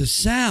wanted it to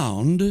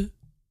sound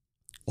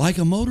like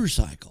a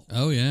motorcycle.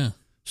 Oh, yeah.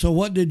 So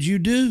what did you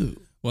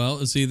do? Well,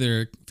 it's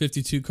either a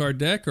 52 card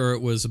deck or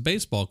it was a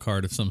baseball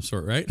card of some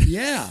sort, right?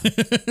 Yeah,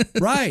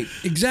 right.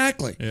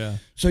 Exactly. Yeah.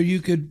 So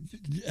you could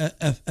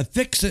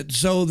affix it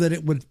so that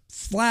it would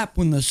flap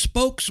when the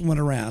spokes went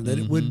around, that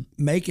it would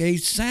make a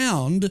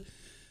sound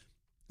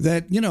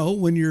that,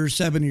 when you're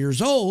 7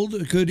 years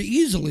old, could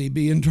easily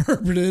be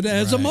interpreted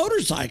as a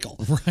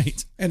motorcycle.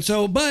 Right. And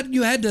so, but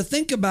you had to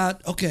think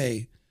about,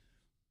 okay,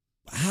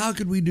 how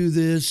could we do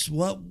this?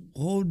 What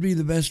would be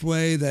the best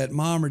way that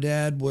mom or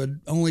dad would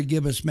only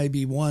give us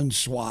maybe one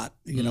swat,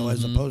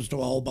 as opposed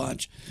to a whole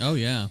bunch? Oh,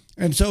 yeah.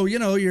 And so,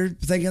 you're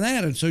thinking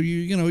that. And so,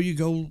 you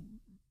go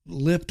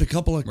lift a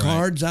couple of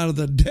cards out of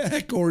the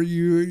deck, or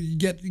you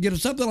get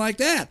something like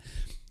that.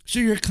 So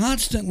you're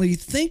constantly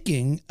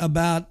thinking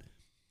about,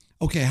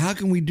 okay, how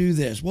can we do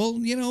this? Well,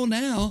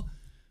 now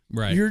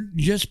you're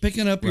just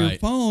picking up your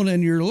phone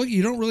and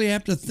you don't really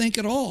have to think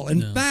at all.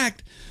 In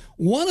fact,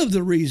 one of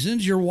the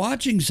reasons you're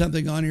watching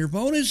something on your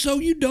phone is so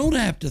you don't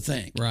have to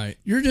think. Right.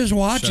 You're just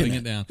watching Shutting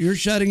it down. You're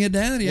shutting it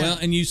down. Yeah. Well,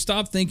 and you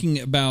stop thinking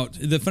about,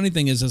 the funny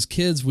thing is, as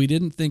kids, we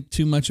didn't think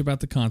too much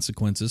about the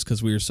consequences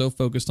because we were so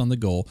focused on the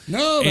goal.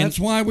 No, that's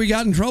why we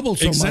got in trouble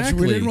so much.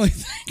 We didn't really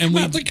think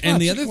about the consequences. And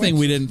the other thing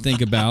we didn't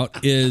think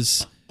about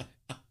is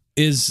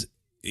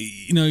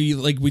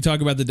like we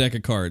talk about the deck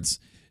of cards.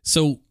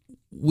 So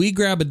we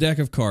grab a deck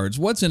of cards.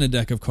 What's in a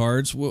deck of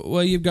cards?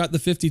 Well, you've got the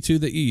 52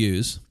 that you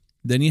use.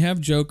 Then you have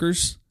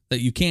jokers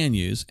that you can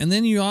use. And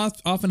then you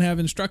often have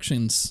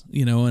instructions,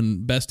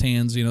 and best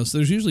hands, So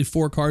there's usually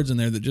 4 cards in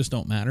there that just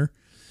don't matter.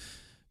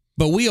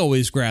 But we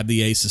always grab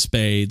the ace of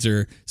spades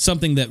or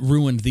something that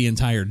ruined the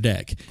entire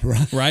deck.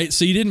 Right?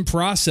 So you didn't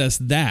process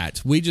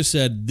that. We just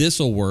said,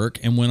 this'll work,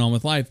 and went on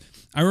with life.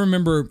 I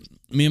remember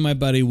me and my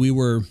buddy,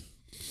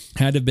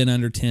 had to have been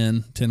under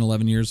 10,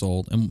 11 years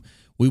old, and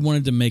we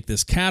wanted to make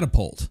this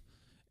catapult.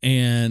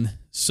 And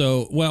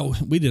so,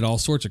 we did all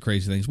sorts of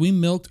crazy things. We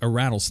milked a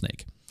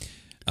rattlesnake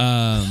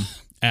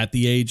at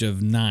the age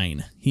of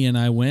 9. He and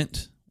I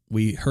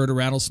we heard a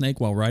rattlesnake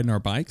while riding our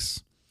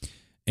bikes,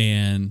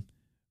 and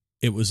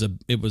it was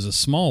a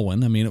small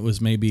one. I mean, it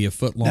was maybe a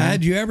foot long. Now,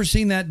 had you ever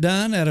seen that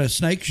done at a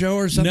snake show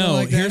or something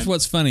like that? No, here's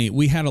what's funny.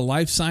 We had a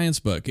life science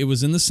book. It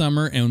was in the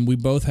summer, and we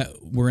both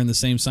were in the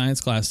same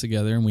science class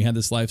together, and we had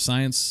this life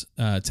science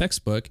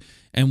textbook,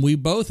 and we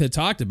both had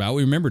talked about,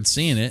 we remembered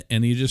seeing it,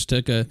 and he just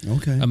took a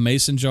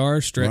mason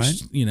jar,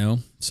 stretched,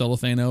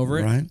 cellophane over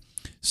it. Right.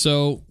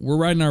 So we're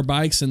riding our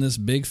bikes in this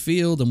big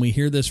field, and we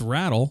hear this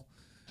rattle,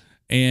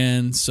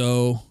 and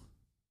so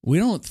we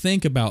don't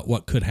think about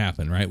what could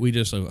happen, right? We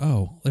just like,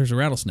 oh, there's a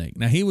rattlesnake.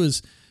 Now, he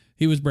was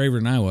braver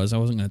than I was. I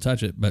wasn't going to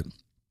touch it, but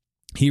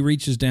he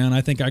reaches down.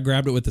 I think I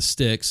grabbed it with the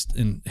sticks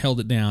and held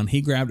it down.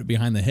 He grabbed it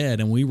behind the head,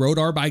 and we rode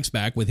our bikes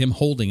back with him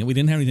holding it. We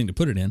didn't have anything to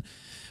put it in.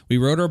 We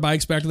rode our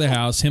bikes back to the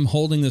house, him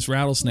holding this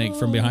rattlesnake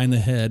from behind the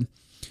head.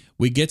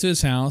 We get to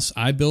his house.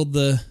 I build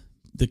the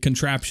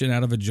contraption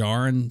out of a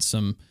jar and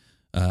some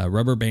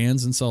rubber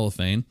bands and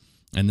cellophane.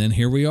 And then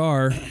here we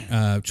are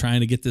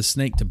trying to get this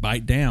snake to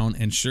bite down.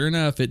 And sure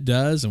enough, it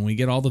does. And we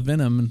get all the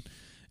venom.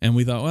 And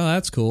we thought, well,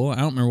 that's cool. I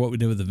don't remember what we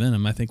did with the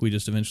venom. I think we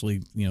just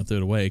eventually threw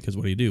it away because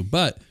what do you do?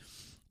 But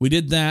we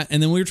did that.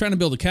 And then we were trying to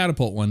build a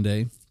catapult one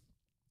day.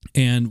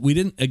 And we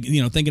didn't,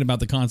 thinking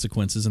about the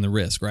consequences and the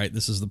risk, right?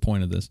 This is the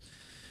point of this.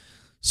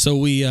 So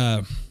we,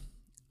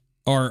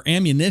 our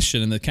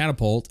ammunition in the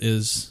catapult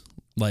is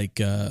like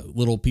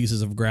little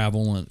pieces of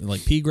gravel, and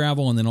like pea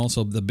gravel, and then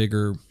also the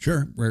bigger,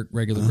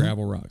 regular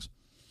gravel rocks.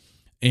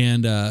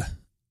 And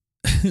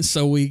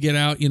so we get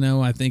out,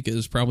 I think it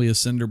was probably a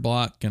cinder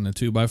block and a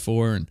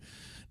 2x4 and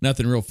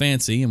nothing real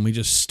fancy. And we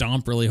just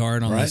stomp really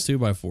hard on this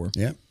 2x4.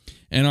 Yep.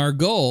 And our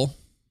goal,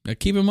 now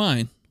keep in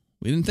mind,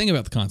 we didn't think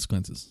about the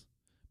consequences,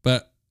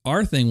 but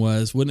our thing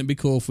was, wouldn't it be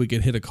cool if we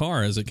could hit a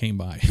car as it came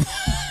by?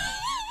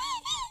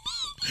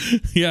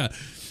 Yeah.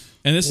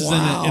 And this is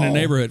in a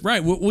neighborhood.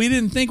 Right. We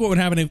didn't think what would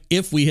happen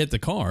if we hit the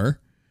car.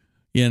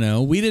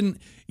 We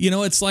didn't,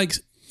 it's like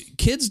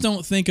kids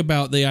don't think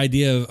about the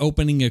idea of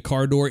opening a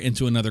car door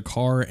into another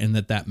car and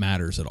that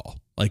matters at all.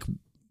 Like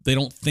they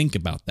don't think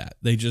about that.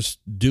 They just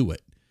do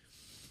it.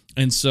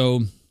 And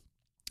so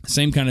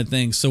same kind of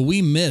thing. So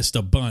we missed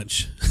a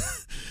bunch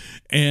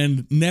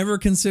and never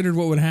considered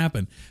what would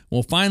happen.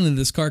 Well, finally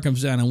this car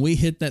comes down and we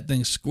hit that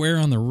thing square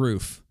on the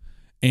roof,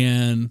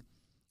 and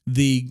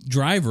the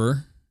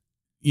driver,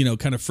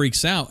 kind of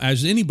freaks out,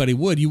 as anybody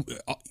would,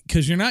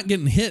 because you're not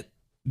getting hit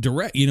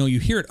direct, you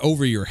hear it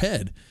over your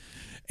head.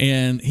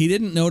 And he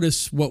didn't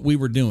notice what we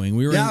were doing.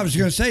 I was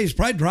going to say, he's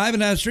probably driving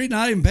down the street,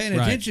 not even paying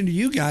attention to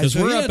you guys.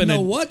 So he doesn't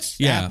know what's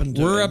happened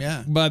to him. We're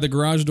up by the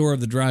garage door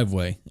of the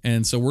driveway.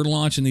 And so we're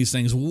launching these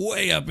things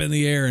way up in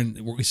the air, and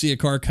we see a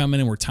car coming,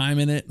 and we're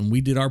timing it, and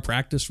we did our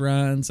practice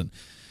runs. And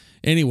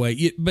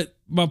anyway, but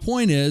my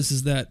point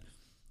is that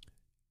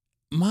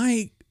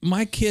my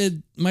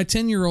kid, my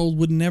 10-year-old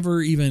would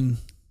never even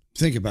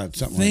think about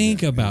something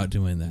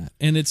doing that.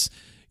 And it's,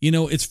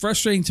 it's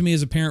frustrating to me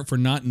as a parent for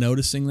not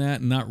noticing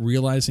that and not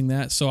realizing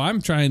that. So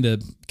I'm trying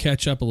to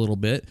catch up a little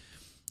bit.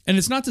 And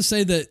it's not to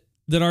say that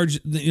our,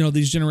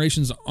 these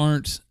generations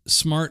aren't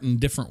smart in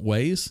different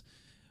ways,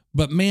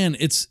 but man,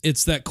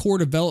 it's that core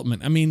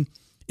development. I mean,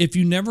 if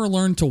you never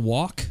learn to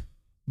walk,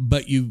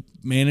 but you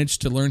manage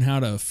to learn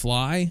how to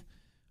fly,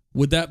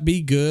 would that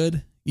be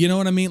good? You know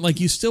what I mean? Like,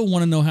 you still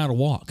want to know how to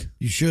walk.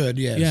 You should,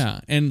 yes. Yeah,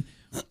 and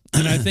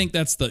I think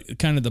that's the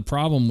kind of the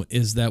problem,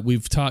 is that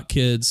we've taught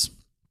kids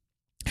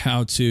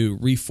how to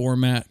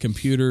reformat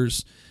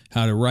computers,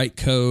 how to write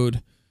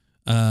code,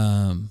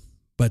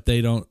 but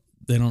they don't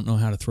know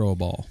how to throw a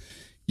ball.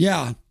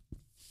 Yeah,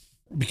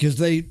 because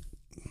they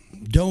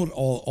don't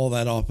all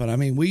that often. I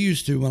mean, we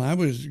used to, when I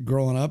was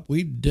growing up,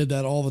 we did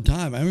that all the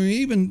time. I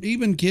mean,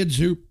 even kids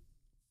who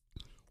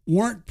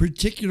weren't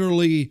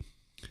particularly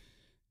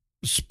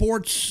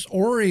sports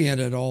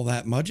oriented all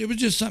that much. It was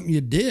just something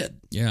you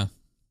did. Yeah.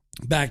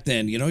 Back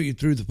then, you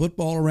threw the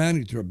football around,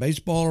 you threw a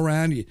baseball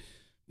around, you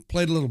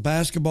played a little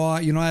basketball.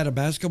 I had a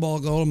basketball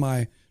goal in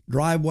my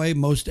driveway.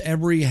 Most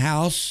every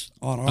house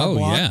on our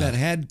block that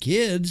had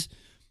kids,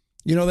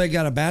 they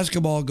got a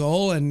basketball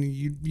goal, and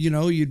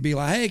you'd be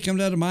like, hey, come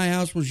down to my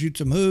house, we'll shoot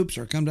some hoops,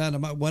 or come down to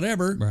my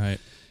whatever. Right.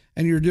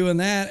 And you're doing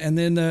that. And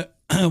then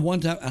one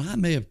time, and I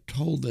may have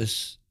told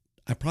this,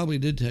 I probably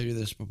did tell you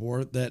this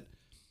before, that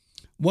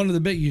one of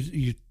the big,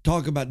 you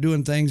talk about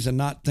doing things and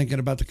not thinking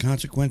about the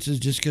consequences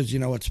just because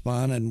it's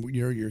fun and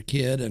you're your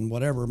kid and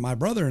whatever. My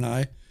brother and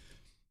I,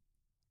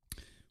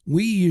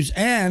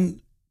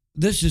 and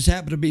this just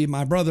happened to be,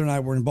 my brother and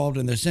I were involved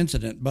in this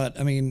incident, but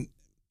I mean,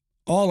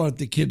 all of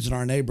the kids in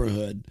our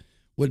neighborhood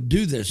would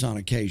do this on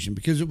occasion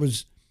because it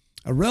was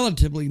a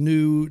relatively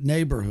new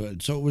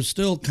neighborhood. So it was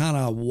still kind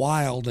of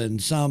wild in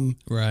some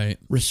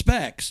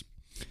respects,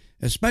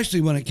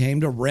 especially when it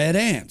came to red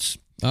ants.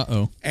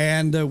 Uh-oh.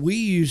 And we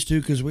used to,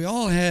 because we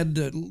all had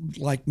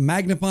like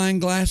magnifying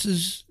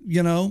glasses,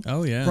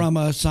 Oh, yeah. from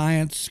a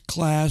science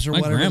class or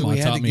My whatever grandma we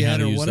had taught to me how get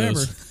to or use whatever.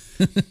 those.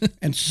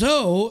 And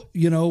so,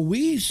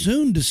 we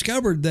soon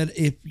discovered that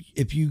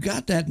if you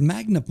got that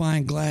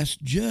magnifying glass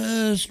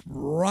just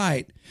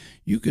right,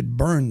 you could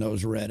burn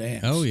those red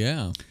ants. Oh,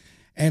 yeah.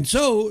 And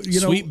so,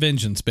 sweet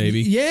vengeance,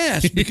 baby.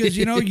 Yes, because,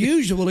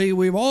 usually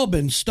we've all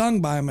been stung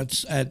by them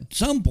at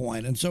some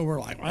point. And so we're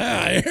like,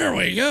 well, here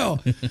we go.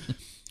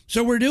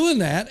 So we're doing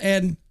that.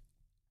 And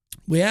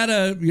we had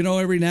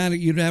every now and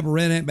then you'd have a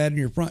red ant bed in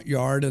your front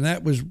yard. And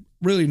that was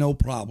really no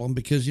problem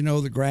because,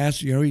 the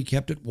grass, you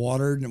kept it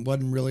watered and it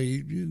wasn't really,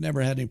 you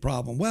never had any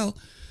problem. Well,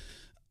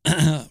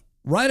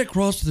 right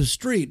across the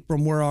street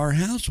from where our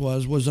house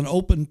was an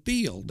open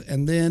field.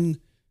 And then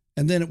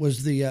it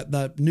was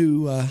the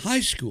new high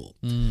school.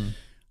 Mm.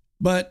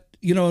 But,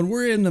 and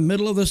we're in the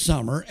middle of the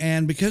summer,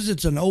 and because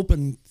it's an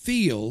open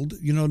field,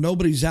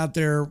 nobody's out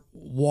there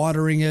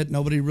watering it.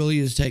 Nobody really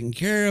is taking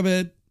care of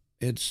it.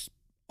 It's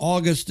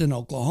August in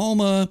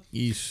Oklahoma.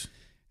 Yeesh.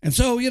 And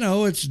so,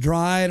 it's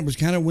dry and it was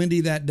kind of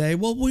windy that day.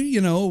 Well,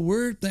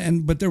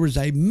 but there was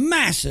a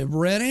massive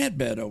red ant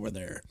bed over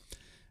there.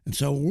 And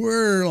so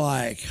we're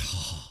like,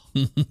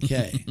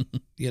 okay,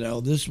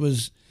 this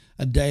was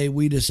a day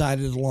we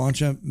decided to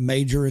launch a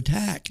major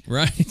attack.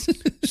 Right.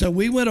 So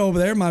we went over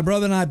there. My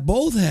brother and I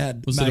both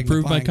had Was it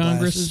approved by magnifying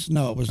Congress? glasses.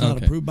 No, it was not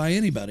Okay. approved by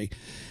anybody.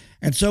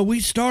 And so we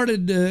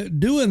started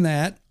doing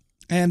that.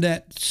 And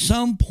at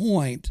some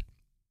point,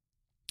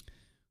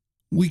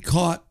 we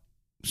caught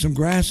some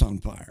grass on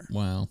fire.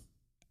 Wow.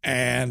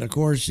 And of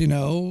course,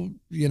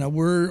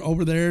 we're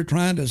over there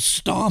trying to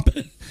stomp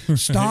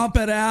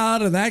it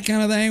out and that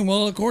kind of thing.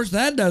 Well, of course,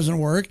 that doesn't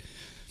work.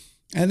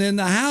 And then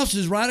the house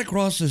is right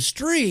across the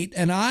street,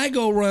 and I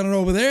go running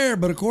over there.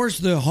 But of course,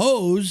 the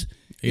hose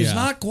is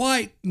not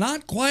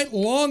quite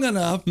long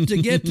enough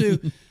to get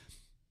to.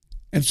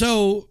 And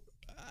so,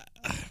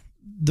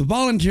 the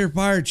volunteer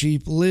fire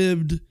chief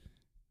lived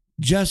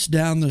just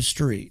down the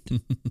street,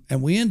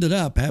 and we ended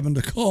up having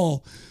to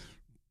call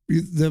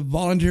the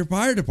volunteer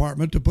fire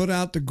department to put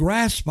out the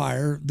grass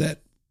fire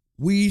that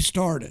we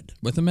started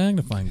With a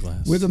magnifying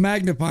glass. with a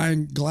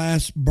magnifying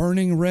glass,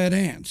 burning red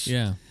ants.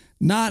 Yeah.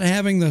 Not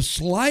having the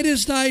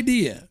slightest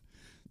idea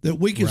that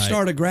we could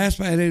start a grass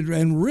fire.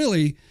 And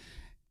really,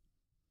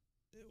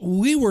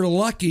 we were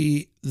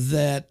lucky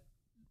that,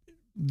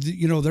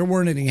 there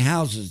weren't any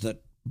houses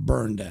that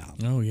burned down.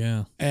 Oh,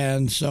 yeah.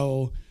 And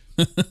so,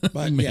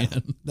 but yeah,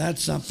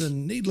 that's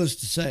something, needless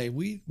to say,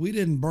 we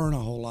didn't burn a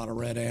whole lot of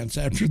red ants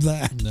after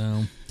that.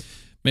 No.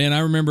 Man, I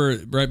remember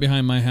right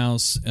behind my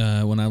house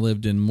when I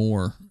lived in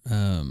Moore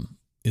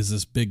is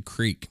this big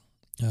creek,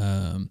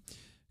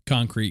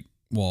 Concrete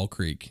Wall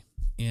Creek.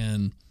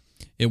 And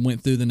it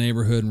went through the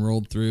neighborhood and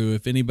rolled through.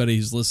 If anybody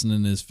who's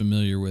listening is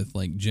familiar with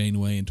like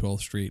Janeway and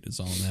 12th Street, it's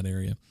all in that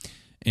area.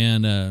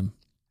 And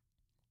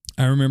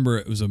I remember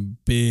it was a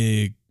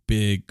big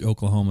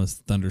Oklahoma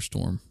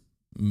thunderstorm,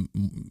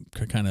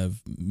 kind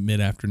of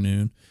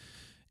mid-afternoon.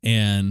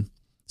 And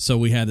so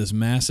we had this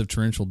massive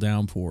torrential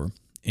downpour.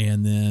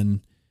 And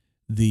then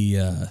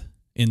the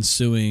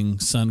ensuing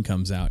sun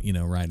comes out,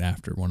 right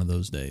after one of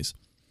those days.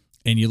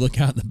 And you look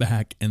out in the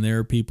back, and there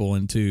are people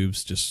in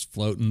tubes just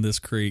floating this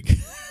creek.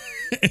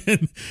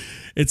 And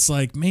it's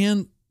like,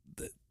 man,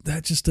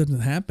 that just doesn't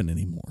happen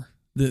anymore.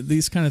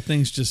 These kind of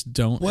things just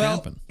don't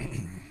happen.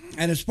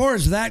 And as far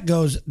as that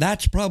goes,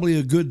 that's probably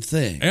a good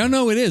thing. I don't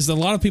know, it is. A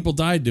lot of people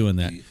died doing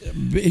that.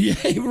 Yeah,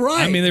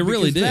 right. I mean, they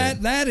really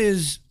did. That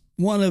is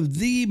one of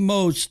the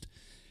most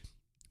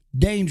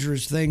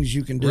dangerous things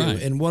you can do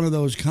Right. in one of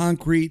those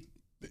concrete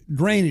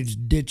drainage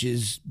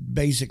ditches,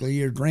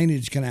 basically, or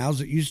drainage canals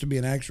that used to be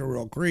an actual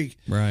real creek.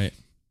 Right.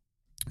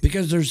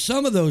 Because there's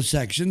some of those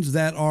sections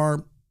that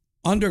are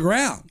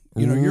underground.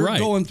 You know, you're Right.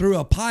 going through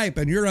a pipe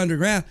and you're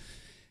underground.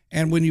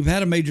 And when you've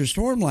had a major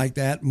storm like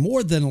that,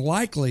 more than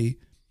likely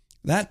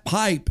that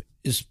pipe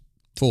is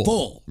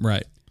full.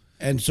 Right.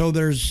 And so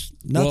there's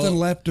nothing Well,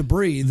 left to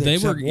breathe they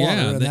except were- water,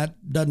 yeah, and they-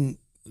 that doesn't.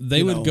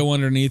 They would go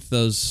underneath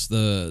those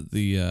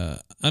the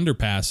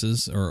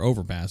underpasses or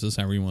overpasses,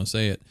 however you want to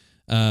say it,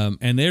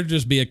 and there'd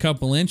just be a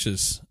couple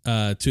inches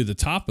to the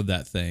top of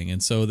that thing,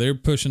 and so they're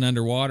pushing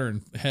underwater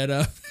and head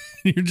up.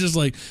 You're just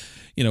like,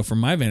 you know, from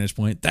my vantage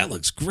point, that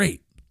looks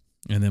great.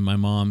 And then my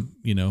mom,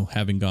 you know,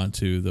 having gone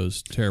to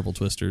those terrible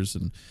twisters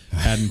and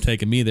hadn't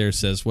taken me there,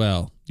 says,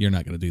 "Well, you're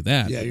not going to do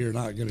that." Yeah, you're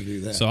not going to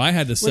do that. So I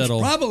had to settle.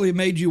 Which probably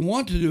made you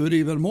want to do it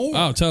even more.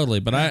 Oh, totally.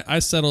 But I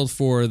settled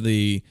for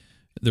the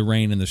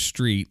rain in the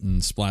street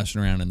and splashing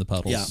around in the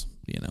puddles. Yeah.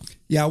 You know.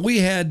 Yeah, we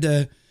had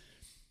in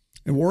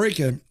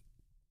Waurika,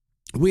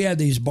 we had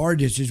these bar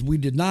ditches. We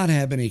did not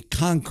have any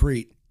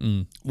concrete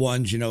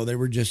ones. You know, they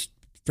were just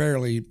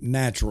fairly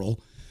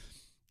natural.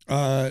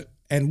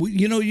 And we,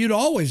 you know, you'd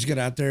always get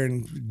out there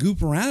and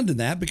goop around in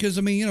that because,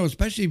 I mean, you know,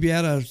 especially if you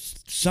had a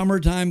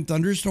summertime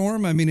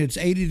thunderstorm. I mean, it's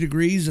 80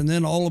 degrees and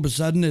then all of a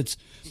sudden it's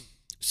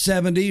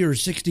 70 or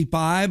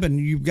 65 and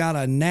you've got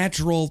a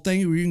natural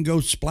thing where you can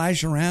go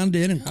splash around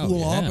in and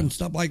cool off and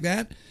stuff like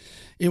that.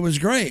 It was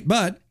great.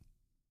 But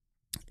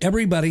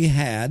everybody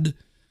had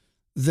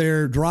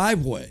their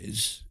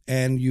driveways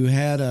and you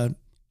had a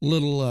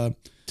little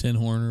tin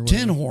horn or whatever.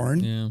 tin horn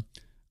Yeah.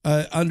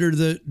 under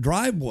the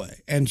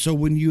driveway. And so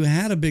when you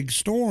had a big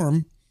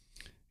storm,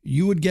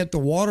 you would get the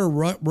water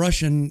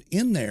rushing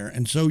in there.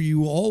 And so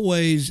you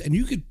always, and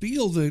you could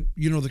feel the,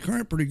 you know, the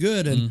current pretty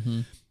good.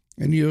 And,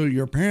 and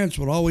your parents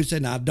would always say,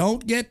 now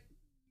don't get,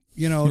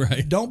 you know,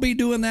 Right. don't be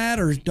doing that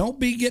or don't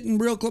be getting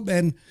real close.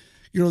 And,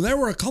 you know, there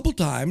were a couple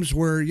times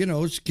where, you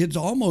know, kids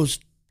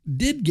almost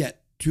did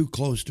get too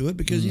close to it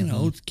because, you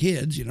know, it's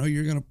kids, you know,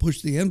 you're going to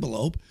push the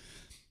envelope.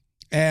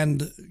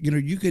 And, you know,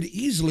 you could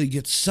easily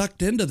get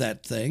sucked into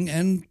that thing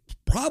and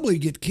probably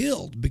get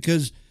killed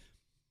because,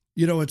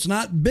 you know, it's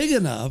not big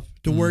enough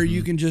to where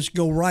you can just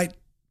go right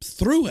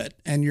through it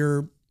and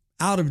you're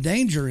out of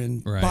danger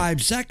in Right.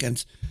 5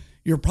 seconds.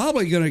 You're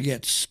probably going to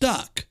get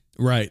stuck.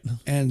 Right.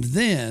 And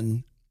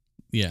then,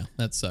 Yeah,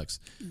 that sucks.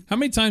 How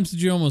many times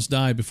did you almost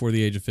die before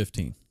the age of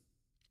 15?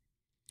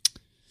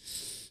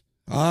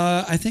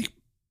 I think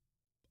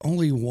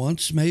only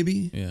once,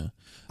 maybe. Yeah.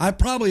 I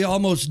probably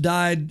almost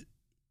died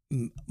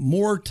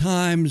more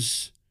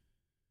times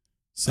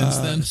Since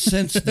then?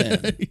 Since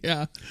then.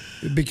 Yeah.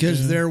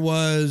 Because there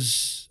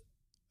was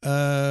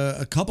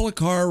a couple of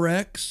car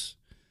wrecks.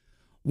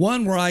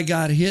 One where I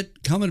got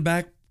hit coming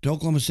back to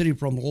Oklahoma City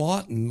from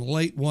Lawton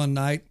late one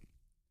night.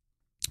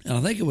 And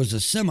I think it was a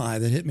semi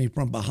that hit me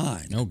from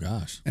behind Oh,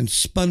 gosh. and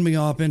spun me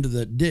off into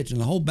the ditch.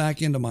 And the whole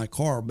back end of my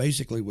car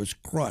basically was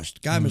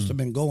crushed. Guy must have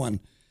been going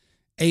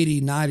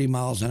 80, 90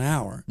 miles an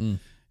hour. And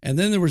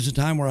then there was a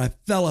time where I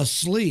fell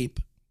asleep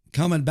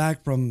coming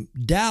back from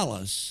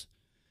Dallas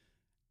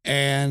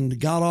and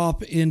got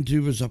off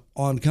into,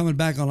 coming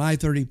back on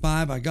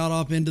I-35, I got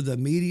off into the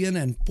median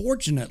and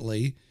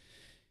fortunately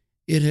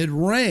it had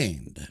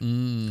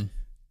rained.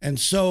 And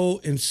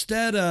so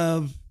instead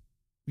of,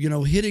 you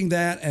know, hitting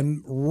that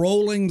and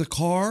rolling the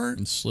car,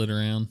 And slid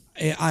around.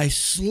 I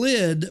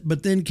slid,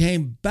 but then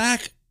came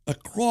back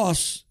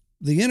across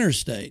the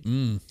interstate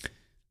and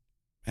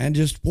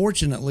just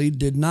fortunately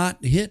did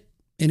not hit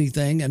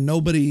anything and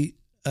nobody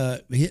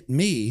hit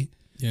me.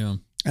 Yeah.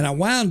 And I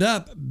wound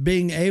up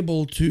being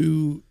able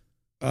to,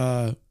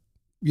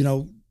 you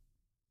know,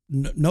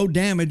 no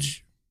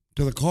damage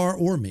to the car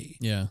or me.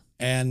 Yeah.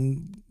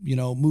 And, you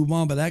know, move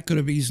on. But that could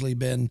have easily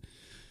been,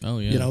 Oh,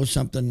 yeah. you know,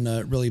 something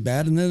really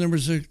bad. And then there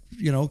was a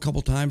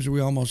couple times where we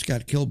almost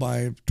got killed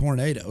by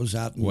tornadoes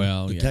out in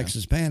the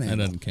Texas Panhandle.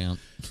 That doesn't count.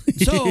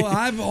 So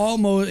I've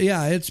almost,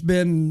 it's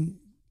been,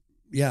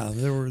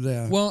 there were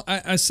there. Well,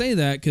 I say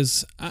that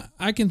because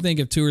I can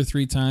think of 2 or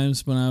 3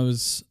 times when I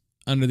was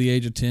under the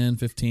age of 10,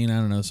 15, I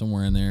don't know,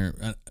 somewhere in there,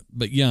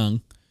 but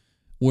young,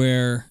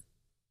 where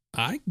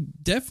I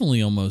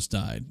definitely almost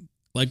died,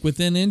 like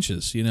within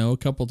inches, you know, a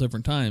couple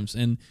different times.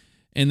 And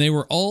they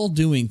were all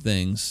doing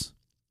things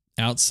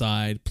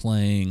outside,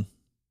 playing,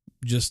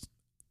 just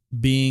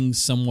being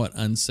somewhat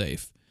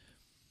unsafe.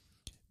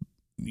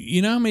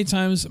 You know how many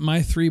times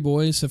my 3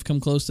 boys have come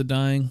close to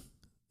dying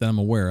that I'm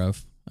aware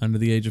of under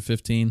the age of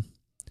 15?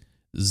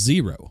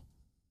 0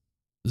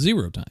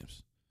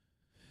 times.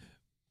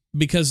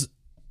 Because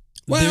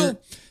Well,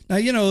 now,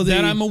 you know,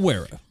 that I'm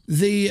aware of.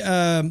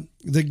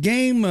 The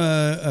game,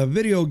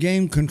 video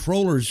game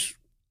controllers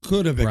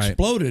could have Right.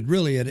 exploded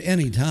really at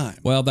any time.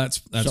 Well,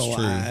 that's So,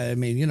 true. I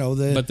mean, you know,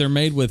 But they're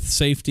made with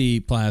safety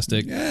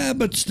plastic. yeah,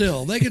 but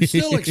still, they could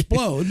still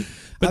explode.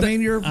 But I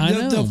mean,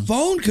 the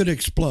phone could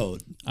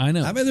explode. I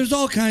know. I mean, there's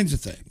all kinds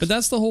of things. But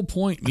that's the whole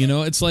point. You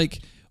know, it's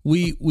like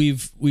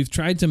we've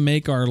tried to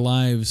make our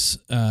lives,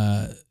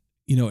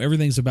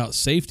 everything's about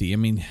safety. I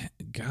mean,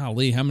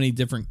 golly, how many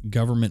different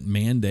government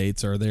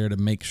mandates are there to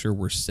make sure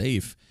we're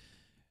safe?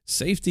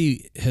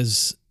 Safety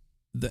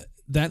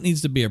that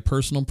needs to be a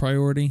personal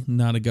priority,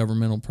 not a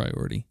governmental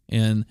priority.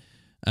 And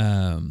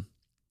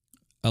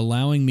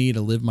allowing me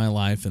to live my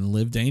life and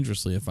live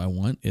dangerously if I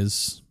want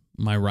is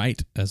my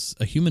right as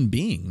a human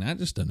being, not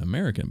just an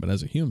American, but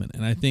as a human.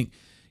 And I think,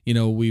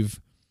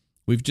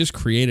 we've just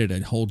created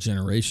a whole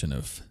generation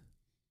of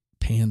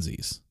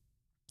pansies.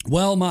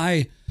 Well,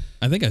 I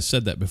think I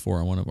said that before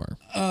on one of our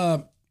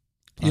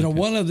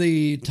one of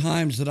the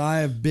times that I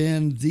have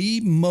been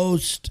the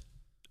most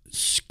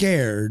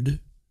scared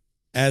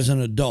as an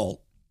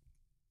adult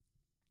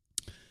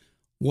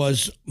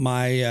was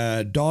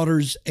my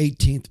daughter's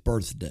 18th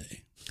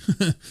birthday.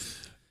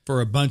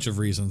 For a bunch of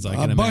reasons, I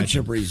can imagine. A bunch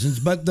of reasons.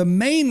 But the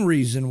main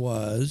reason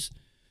was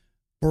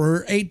for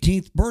her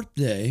 18th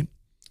birthday,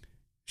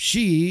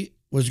 she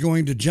was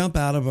going to jump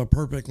out of a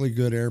perfectly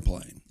good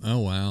airplane. Oh,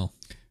 wow.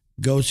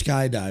 Go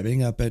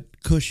skydiving up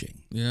at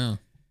Cushing. Yeah.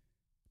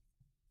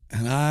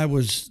 And I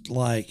was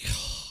like,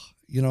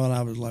 and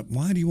I was like,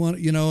 why do you want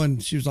it?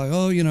 And she was like,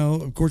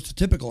 of course, the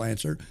typical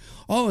answer.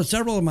 Oh,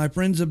 several of my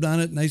friends have done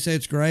it and they say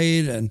it's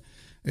great and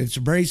it's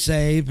very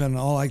safe and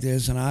all like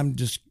this. And I'm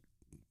just,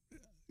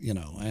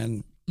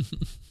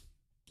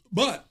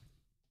 but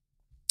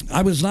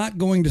I was not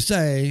going to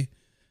say,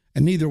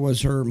 and neither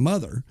was her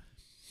mother,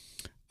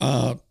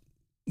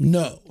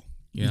 no,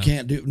 you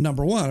can't do.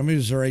 Number one, I mean,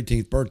 it's her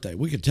 18th birthday.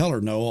 We could tell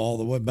her no all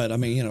the way, but I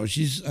mean,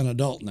 she's an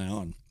adult now.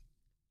 And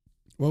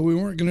well, we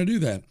weren't going to do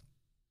that.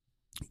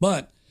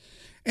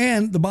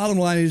 And the bottom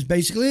line is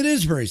basically it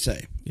is very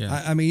safe.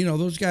 Yeah. I mean,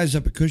 those guys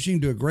up at Cushing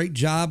do a great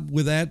job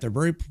with that. They're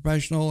very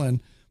professional,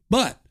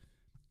 but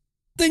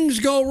things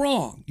go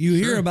wrong. You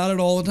hear about it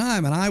all the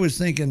time. And I was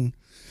thinking,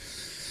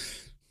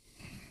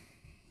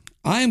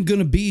 I am going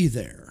to be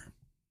there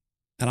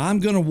and I'm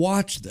going to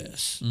watch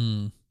this.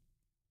 Mm.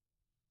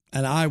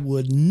 And I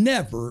would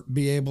never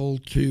be able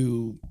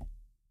to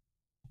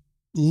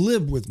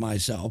live with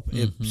myself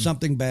if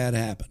something bad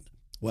happened.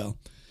 Well,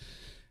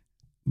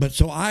 but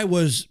so I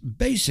was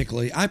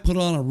basically, I put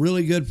on a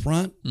really good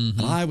front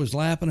and I was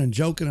laughing and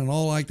joking and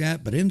all like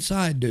that. But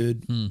inside,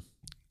 dude,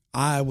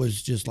 I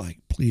was just like,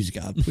 please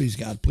God, please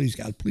God, please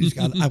God, please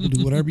God. I will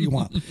do whatever you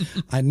want.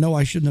 I know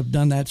I shouldn't have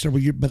done that several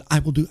years, but I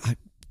will do,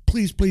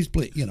 please, please,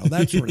 please,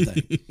 that sort of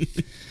thing.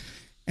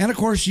 And of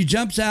course, she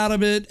jumps out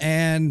of it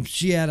and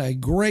she had a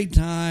great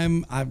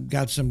time. I've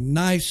got some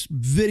nice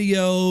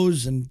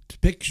videos and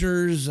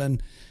pictures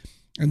and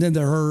then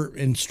her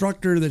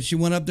instructor that she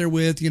went up there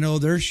with,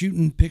 they're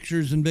shooting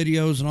pictures and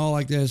videos and all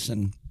like this.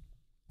 And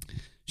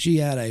she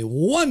had a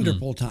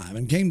wonderful time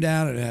and came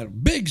down and had a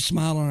big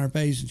smile on her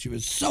face. And she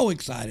was so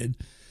excited.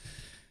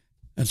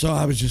 And so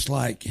I was just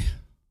like,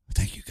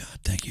 thank you, God.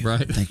 Thank you.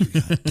 Right. Thank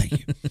you, God. Thank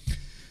you.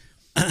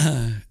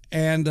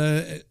 And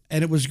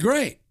it was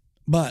great.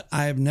 But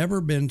I have never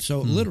been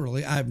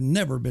literally, I've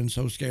never been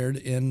so scared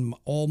in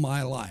all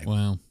my life.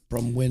 Wow.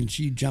 From when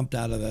she jumped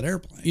out of that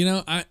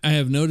airplane. I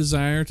have no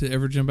desire to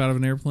ever jump out of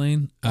an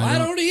airplane. I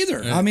don't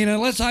either. I mean,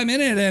 unless I'm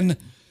in it and,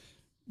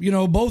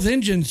 both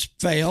engines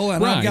fail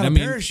and I've got a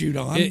parachute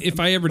on. If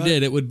I ever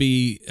did, it would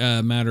be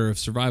a matter of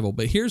survival.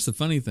 But here's the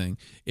funny thing.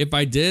 If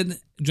I did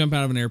jump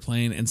out of an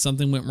airplane and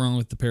something went wrong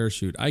with the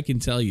parachute, I can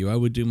tell you I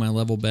would do my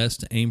level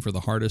best to aim for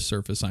the hardest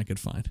surface I could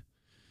find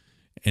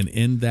and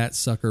end that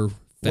sucker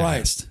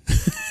fast.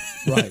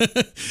 Right.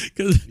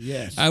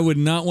 Because I would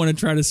not want to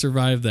try to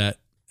survive that.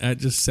 That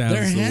just sounds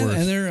the worst.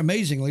 And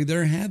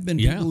there have been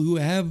people who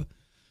have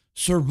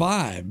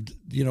survived,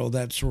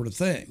 that sort of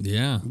thing.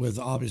 Yeah. With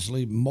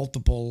obviously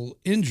multiple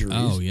injuries.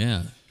 Oh,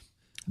 yeah.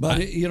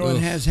 But, it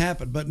has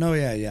happened. But no,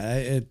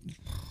 and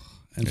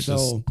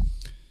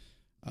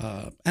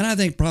I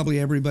think probably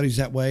everybody's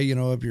that way.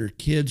 If your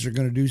kids are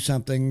going to do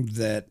something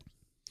that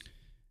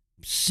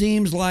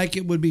seems like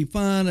it would be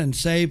fun and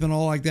safe and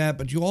all like that,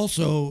 but you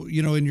also,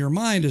 in your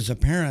mind as a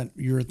parent,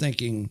 you're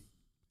thinking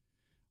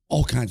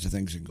all kinds of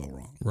things can go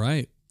wrong.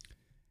 Right.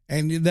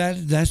 And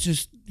that's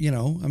just,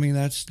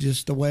 that's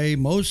just the way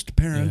most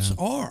parents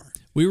are.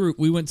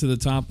 We went to the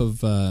top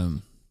of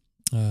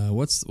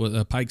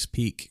Pikes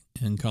Peak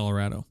in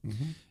Colorado.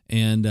 Mm-hmm.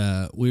 And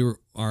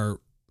our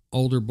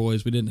older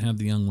boys, we didn't have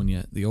the young one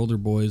yet. The older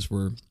boys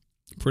were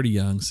pretty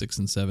young, 6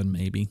 and 7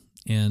 maybe.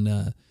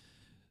 And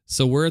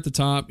so we're at the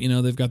top,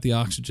 they've got the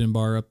oxygen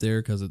bar up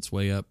there because it's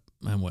way up,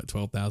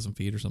 12,000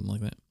 feet or something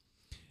like that.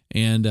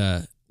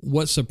 And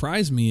what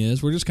surprised me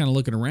is we're just kind of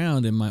looking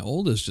around and my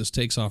oldest just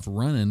takes off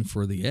running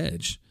for the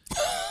edge.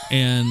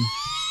 And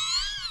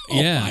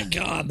oh my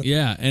God.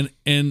 Yeah.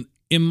 And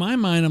in my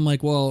mind, I'm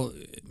like, well,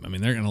 I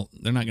mean, they're not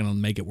going to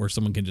make it where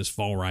someone can just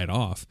fall right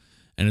off.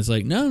 And it's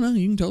like, no,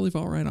 you can totally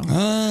fall right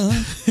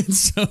off. And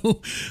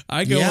so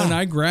I go and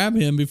I grab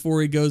him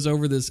before he goes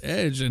over this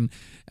edge. And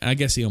I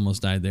guess he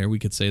almost died there. We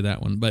could say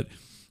that one. But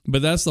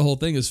that's the whole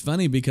thing. It's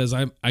funny because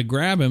I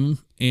grab him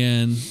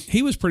and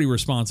he was pretty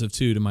responsive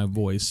too to my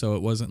voice. So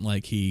it wasn't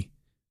like it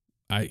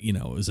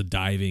was a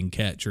diving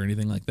catch or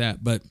anything like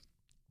that. But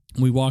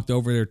we walked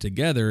over there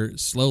together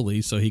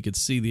slowly so he could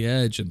see the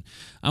edge. And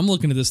I'm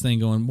looking at this thing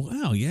going,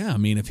 wow, yeah. I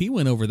mean, if he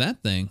went over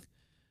that thing,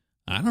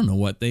 I don't know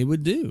what they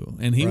would do.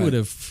 And he would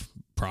have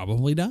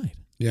probably died.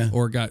 Yeah.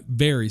 Or got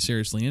very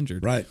seriously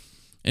injured. Right.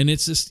 And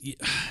it's just,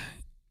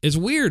 it's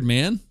weird,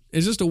 man.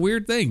 It's just a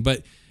weird thing.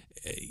 But,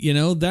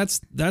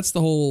 that's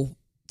the whole,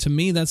 to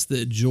me, that's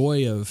the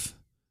joy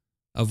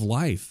of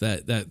life,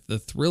 that the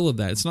thrill of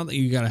that. It's not that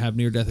you got to have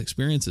near-death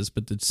experiences,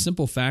 but the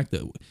simple fact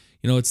that,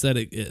 it's that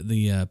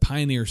the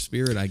pioneer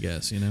spirit, I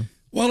guess,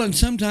 Well, and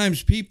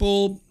sometimes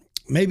people,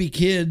 maybe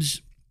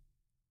kids,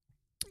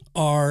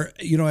 are,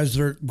 as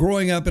they're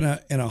growing up in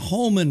a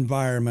home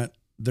environment,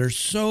 they're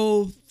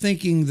so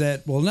thinking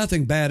that, well,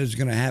 nothing bad is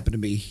going to happen to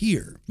me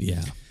here.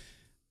 Yeah.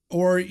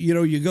 Or,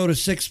 you go to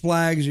Six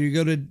Flags or you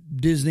go to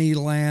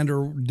Disneyland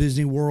or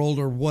Disney World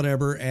or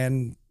whatever,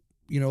 and,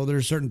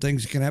 there's certain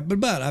things that can happen.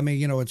 But, I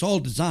mean, it's all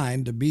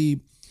designed to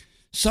be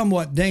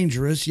somewhat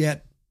dangerous,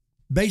 yet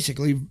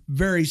basically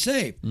very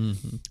safe.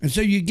 Mm-hmm. And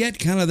so you get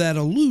kind of that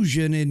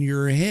illusion in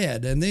your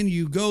head, and then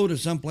you go to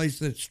someplace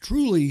that's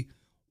truly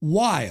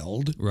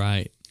wild.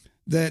 Right.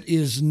 That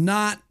is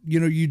not,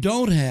 you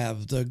don't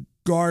have the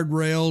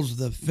guardrails,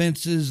 the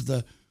fences,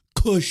 the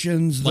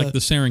cushions, like the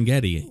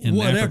Serengeti in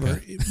whatever.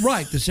 Africa.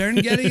 Right, the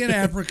Serengeti in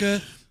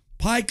Africa,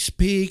 Pikes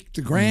Peak,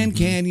 the Grand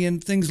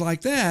Canyon, things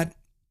like that.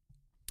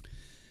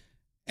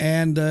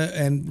 And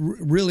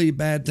really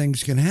bad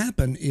things can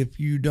happen if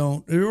you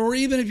don't, or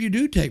even if you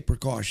do take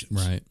precautions.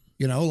 Right.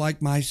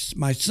 Like my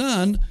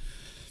son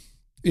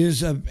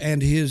is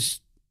and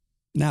his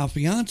now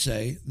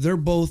fiance, they're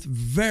both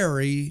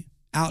very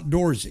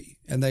outdoorsy,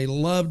 and they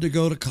love to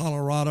go to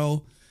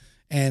Colorado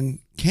and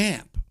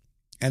camp,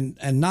 and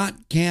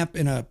not camp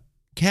in a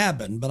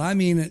cabin, but I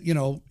mean,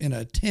 in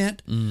a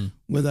tent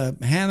with a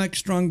hammock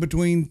strung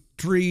between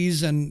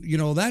trees and,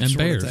 that and sort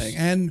bears. of thing.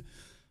 And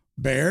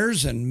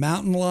bears and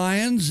mountain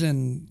lions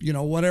and,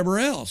 whatever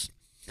else.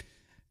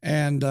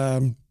 And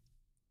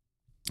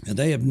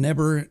they have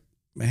never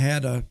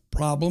had a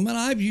problem. And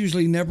I've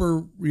usually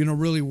never,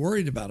 really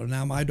worried about it.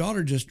 Now, my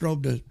daughter just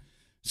drove to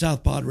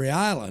South Padre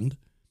Island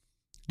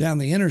down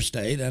the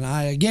interstate, and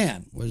I,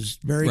 again, was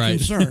very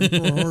concerned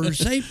for her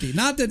safety.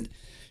 Not that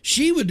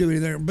she would do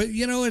anything, but,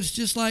 it's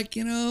just like,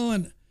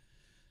 and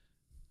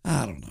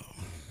I don't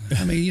know.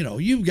 I mean,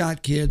 you've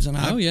got kids, and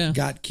I've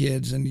got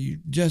kids, and you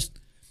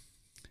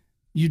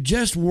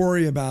just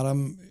worry about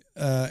them,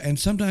 and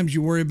sometimes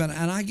you worry about it.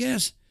 And I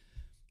guess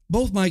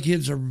both my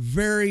kids are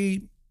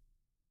very,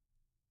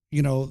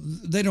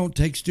 they don't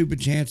take stupid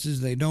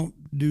chances. They don't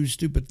do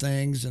stupid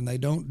things, and they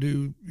don't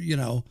do,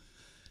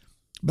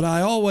 but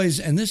I always,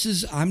 and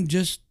I'm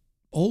just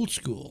old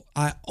school.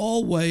 I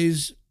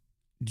always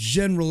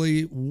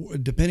generally,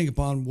 depending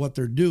upon what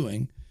they're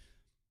doing,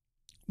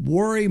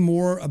 worry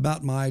more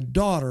about my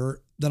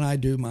daughter than I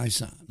do my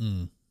son.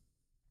 Mm.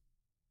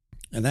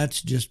 And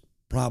that's just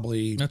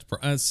probably...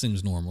 That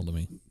seems normal to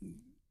me.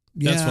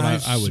 Yeah, that's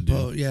what I would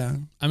do. Yeah.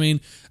 I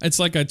mean, it's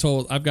like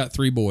I've got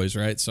 3 boys,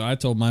 right? So I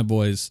told my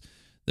boys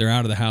they're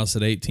out of the house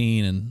at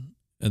 18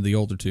 and the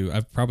older 2.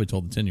 I've probably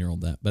told the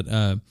 10-year-old that. But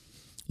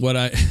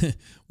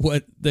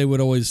what they would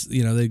always,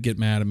 they'd get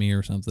mad at me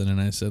or something. And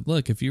I said,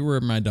 look, if you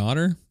were my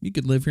daughter, you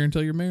could live here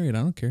until you're married.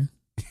 I don't care.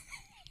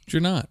 But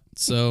you're not.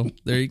 So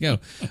there you go.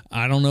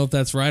 I don't know if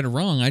that's right or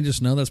wrong. I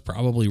just know that's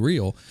probably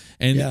real.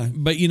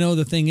 And but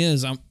the thing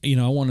is, I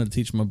wanted to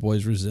teach my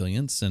boys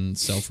resilience and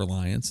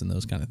self-reliance and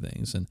those kind of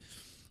things.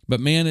 But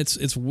man,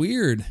 it's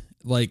weird.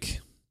 Like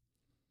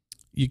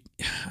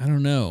I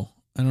don't know.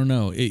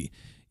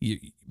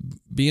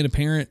 Being a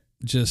parent,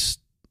 just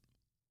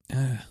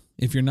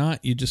if you're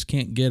not, you just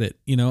can't get it.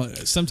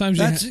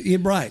 Sometimes you're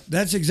right.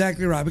 That's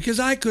exactly right. Because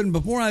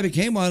before I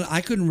became one,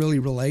 I couldn't really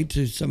relate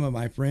to some of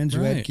my friends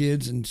who had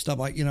kids and stuff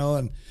like,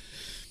 and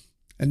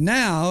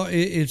now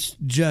it's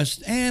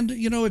just, and,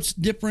 it's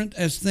different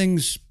as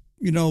things,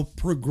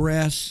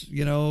 progress,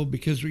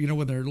 because,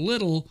 when they're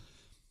little,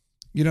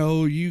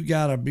 you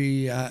gotta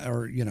be,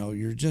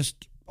 you're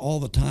just all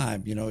the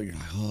time, you're,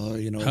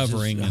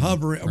 hovering.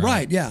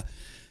 Right. Yeah.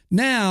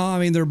 Now, I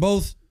mean, they're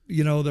both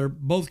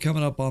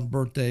coming up on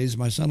birthdays.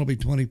 My son will be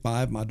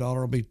 25. My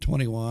daughter will be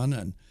 21.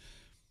 And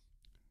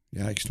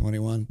yikes,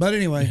 21. But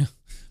anyway. Yeah.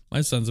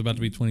 My son's about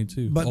to be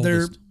 22. But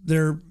oldest.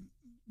 they're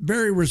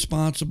very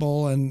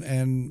responsible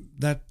and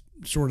that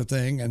sort of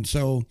thing. And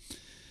so,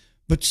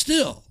 but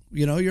still,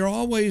 you're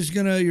always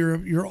going to,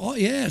 you're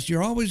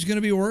always going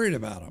to be worried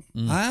about them.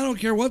 Mm. I don't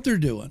care what they're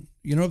doing.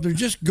 If they're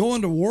just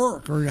going to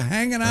work or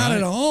hanging out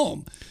at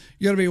home,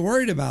 you got to be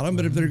worried about them.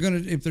 But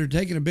if they're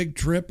taking a big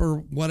trip or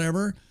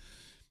whatever,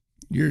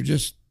 you're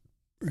just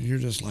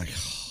like,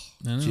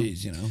 oh,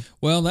 geez,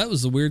 Well, that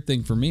was the weird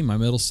thing for me. My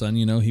middle son,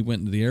 he went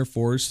into the Air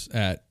Force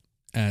at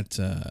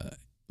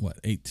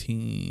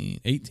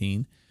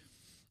 18.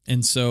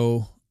 And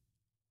so,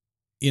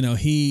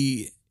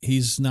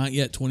 he's not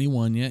yet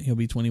 21 yet. He'll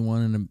be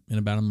 21 in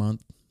about a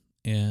month,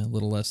 a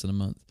little less than a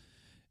month.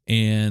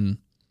 And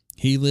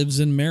he lives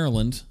in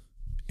Maryland,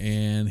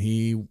 and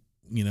he,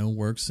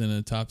 works in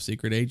a top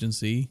secret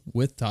agency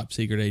with top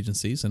secret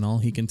agencies. And all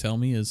he can tell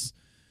me is,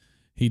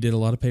 he did a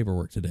lot of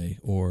paperwork today,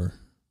 or,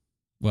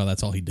 well,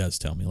 that's all he does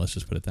tell me. Let's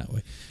just put it that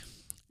way.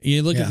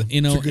 You look at,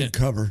 it's a good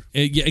cover.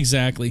 Yeah,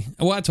 exactly.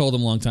 Well, I told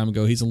him a long time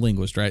ago, he's a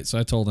linguist, right? So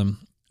I told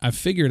him, I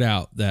figured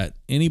out that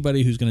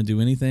anybody who's going to do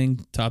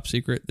anything top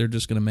secret, they're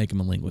just going to make them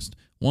a linguist.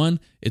 One,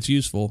 it's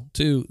useful.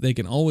 Two, they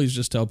can always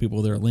just tell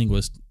people they're a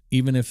linguist,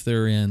 even if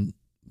they're in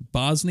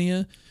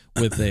Bosnia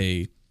with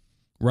a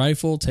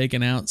rifle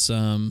taking out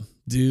some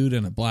dude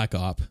in a black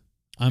op.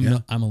 I'm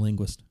a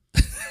linguist.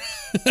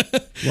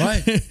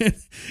 Right.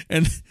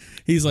 And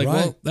he's like,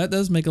 well, that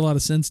does make a lot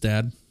of sense,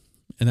 Dad.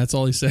 And that's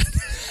all he said.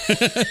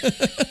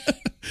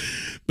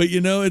 But,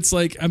 it's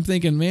like, I'm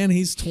thinking, man,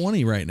 he's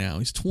 20 right now.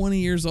 He's 20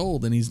 years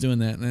old and he's doing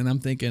that. And I'm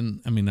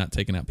thinking, not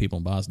taking out people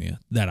in Bosnia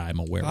that I'm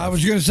aware of. I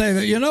was going to say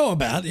that you know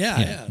about.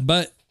 Yeah.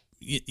 But,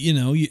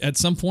 at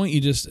some point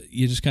you just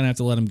kind of have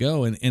to let him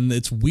go. And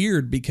it's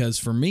weird because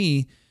for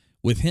me,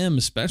 with him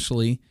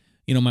especially,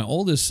 my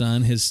oldest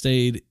son has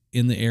stayed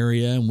in the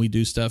area and we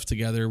do stuff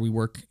together. We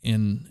work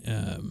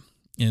in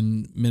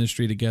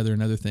ministry together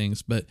and other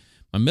things. But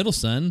my middle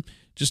son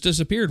just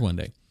disappeared one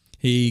day.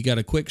 He got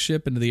a quick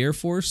ship into the Air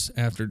Force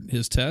after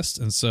his test.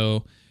 And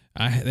so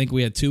I think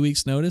we had 2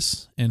 weeks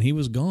notice and he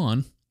was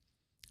gone.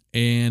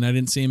 And I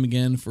didn't see him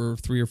again for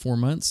 3 or 4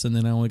 months. And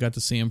then I only got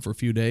to see him for a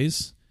few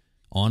days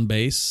on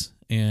base.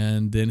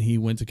 And then he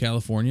went to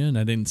California and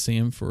I didn't see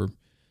him for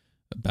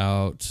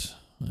about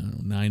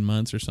 9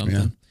 months or something.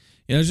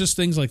 Yeah. It's just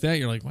things like that.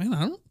 You're like, man,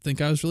 I don't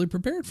think I was really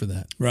prepared for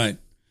that. Right.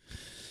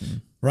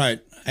 Right.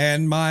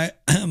 And my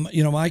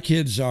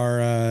kids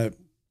are,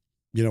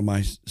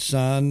 my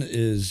son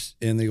is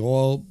in the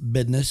oil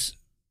business,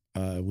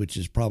 which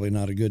is probably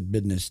not a good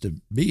business to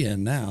be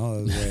in now,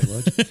 the way it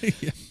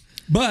looks. Yeah.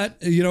 But,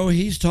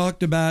 he's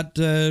talked about,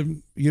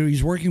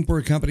 he's working for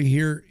a company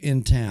here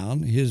in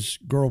town. His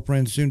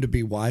girlfriend, soon to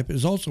be wife,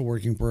 is also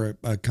working for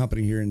a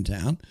company here in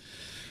town.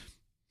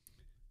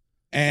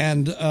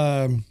 And,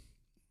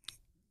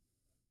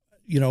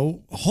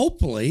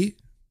 hopefully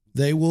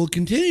they will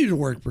continue to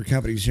work for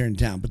companies here in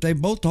town. But they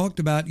both talked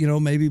about,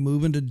 maybe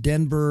moving to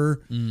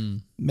Denver,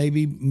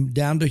 maybe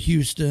down to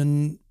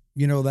Houston,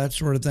 that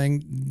sort of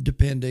thing,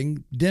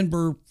 depending.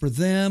 Denver for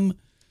them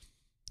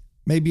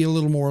may be a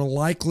little more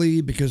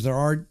likely because there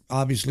are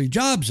obviously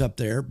jobs up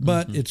there,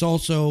 but it's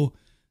also,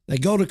 they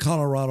go to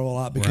Colorado a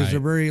lot because they're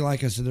very,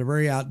 like I said, they're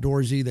very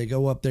outdoorsy. They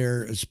go up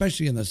there,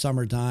 especially in the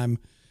summertime,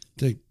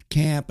 to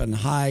camp and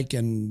hike,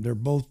 and they're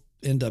both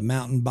into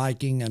mountain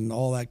biking and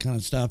all that kind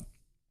of stuff.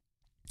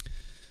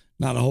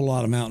 Not a whole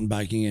lot of mountain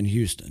biking in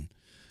Houston.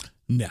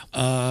 No.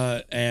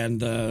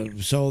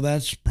 So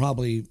that's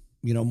probably,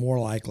 more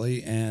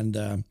likely.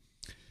 And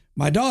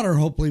my daughter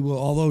hopefully will,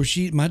 although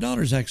my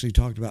daughter's actually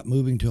talked about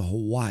moving to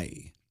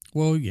Hawaii.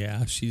 Well,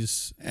 yeah,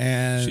 she's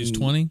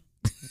 20.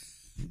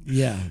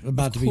 Yeah,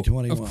 about to be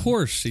 21. Of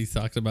course she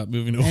talked about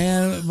moving to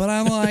Hawaii. But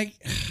I'm like,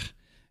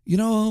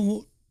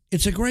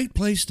 it's a great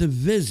place to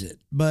visit,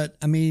 but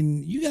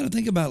you got to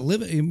think about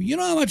living. You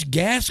know how much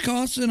gas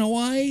costs in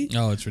Hawaii?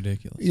 Oh, it's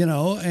ridiculous.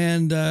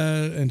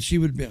 And she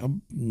would be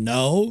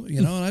no.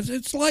 And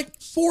it's like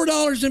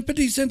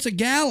 $4.50 a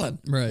gallon.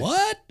 Right?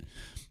 What?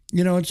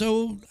 And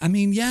so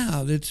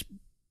it's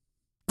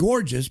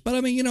gorgeous,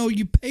 but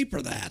you pay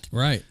for that,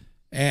 right?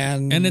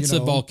 And it's a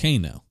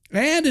volcano,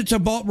 and it's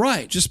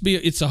right.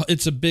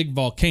 It's a big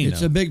volcano.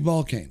 It's a big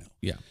volcano.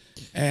 Yeah,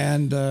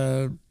 and.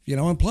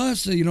 And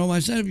plus, I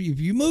said, if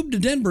you move to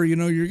Denver,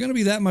 you're going to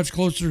be that much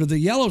closer to the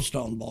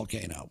Yellowstone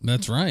volcano.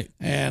 That's right.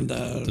 And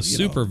the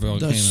super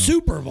volcano. The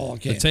super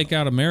volcano. The Take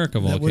Out America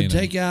volcano. That would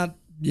take out,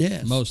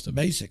 most of it.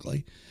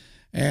 Basically.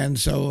 And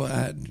so,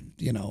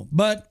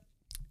 but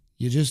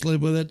you just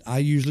live with it. I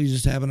usually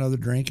just have another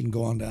drink and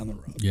go on down the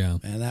road. Yeah.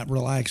 And that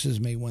relaxes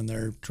me when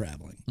they're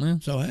traveling. Yeah.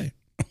 So, hey.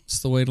 It's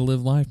the way to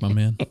live life, my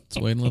man. It's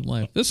the way to live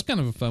life. This is kind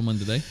of a fun one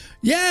today.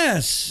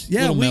 Yes.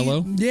 Yeah.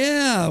 Mellow.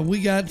 Yeah.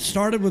 We got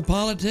started with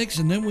politics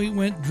and then we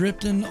went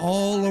drifting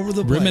all over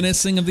the place.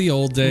 Reminiscing of the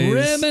old days.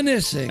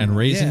 Reminiscing. And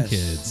raising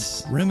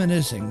kids.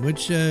 Reminiscing,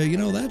 which,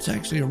 that's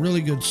actually a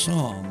really good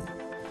song.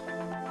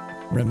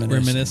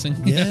 Reminiscing?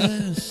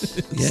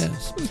 Yes.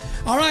 Yes.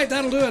 All right.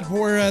 That'll do it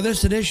for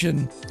this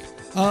edition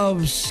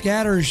of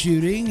Scatter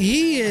Shooting.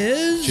 He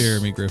is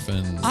Jeremy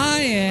Griffin. I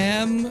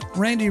am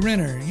Randy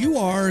Renner. You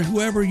are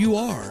whoever you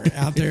are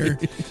out there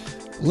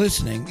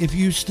listening, if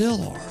you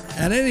still are.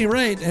 At any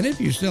rate, and if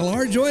you still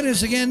are, join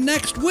us again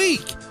next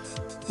week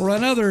for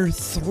another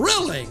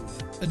thrilling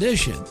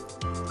edition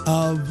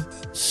of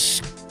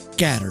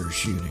Scatter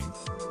Shooting.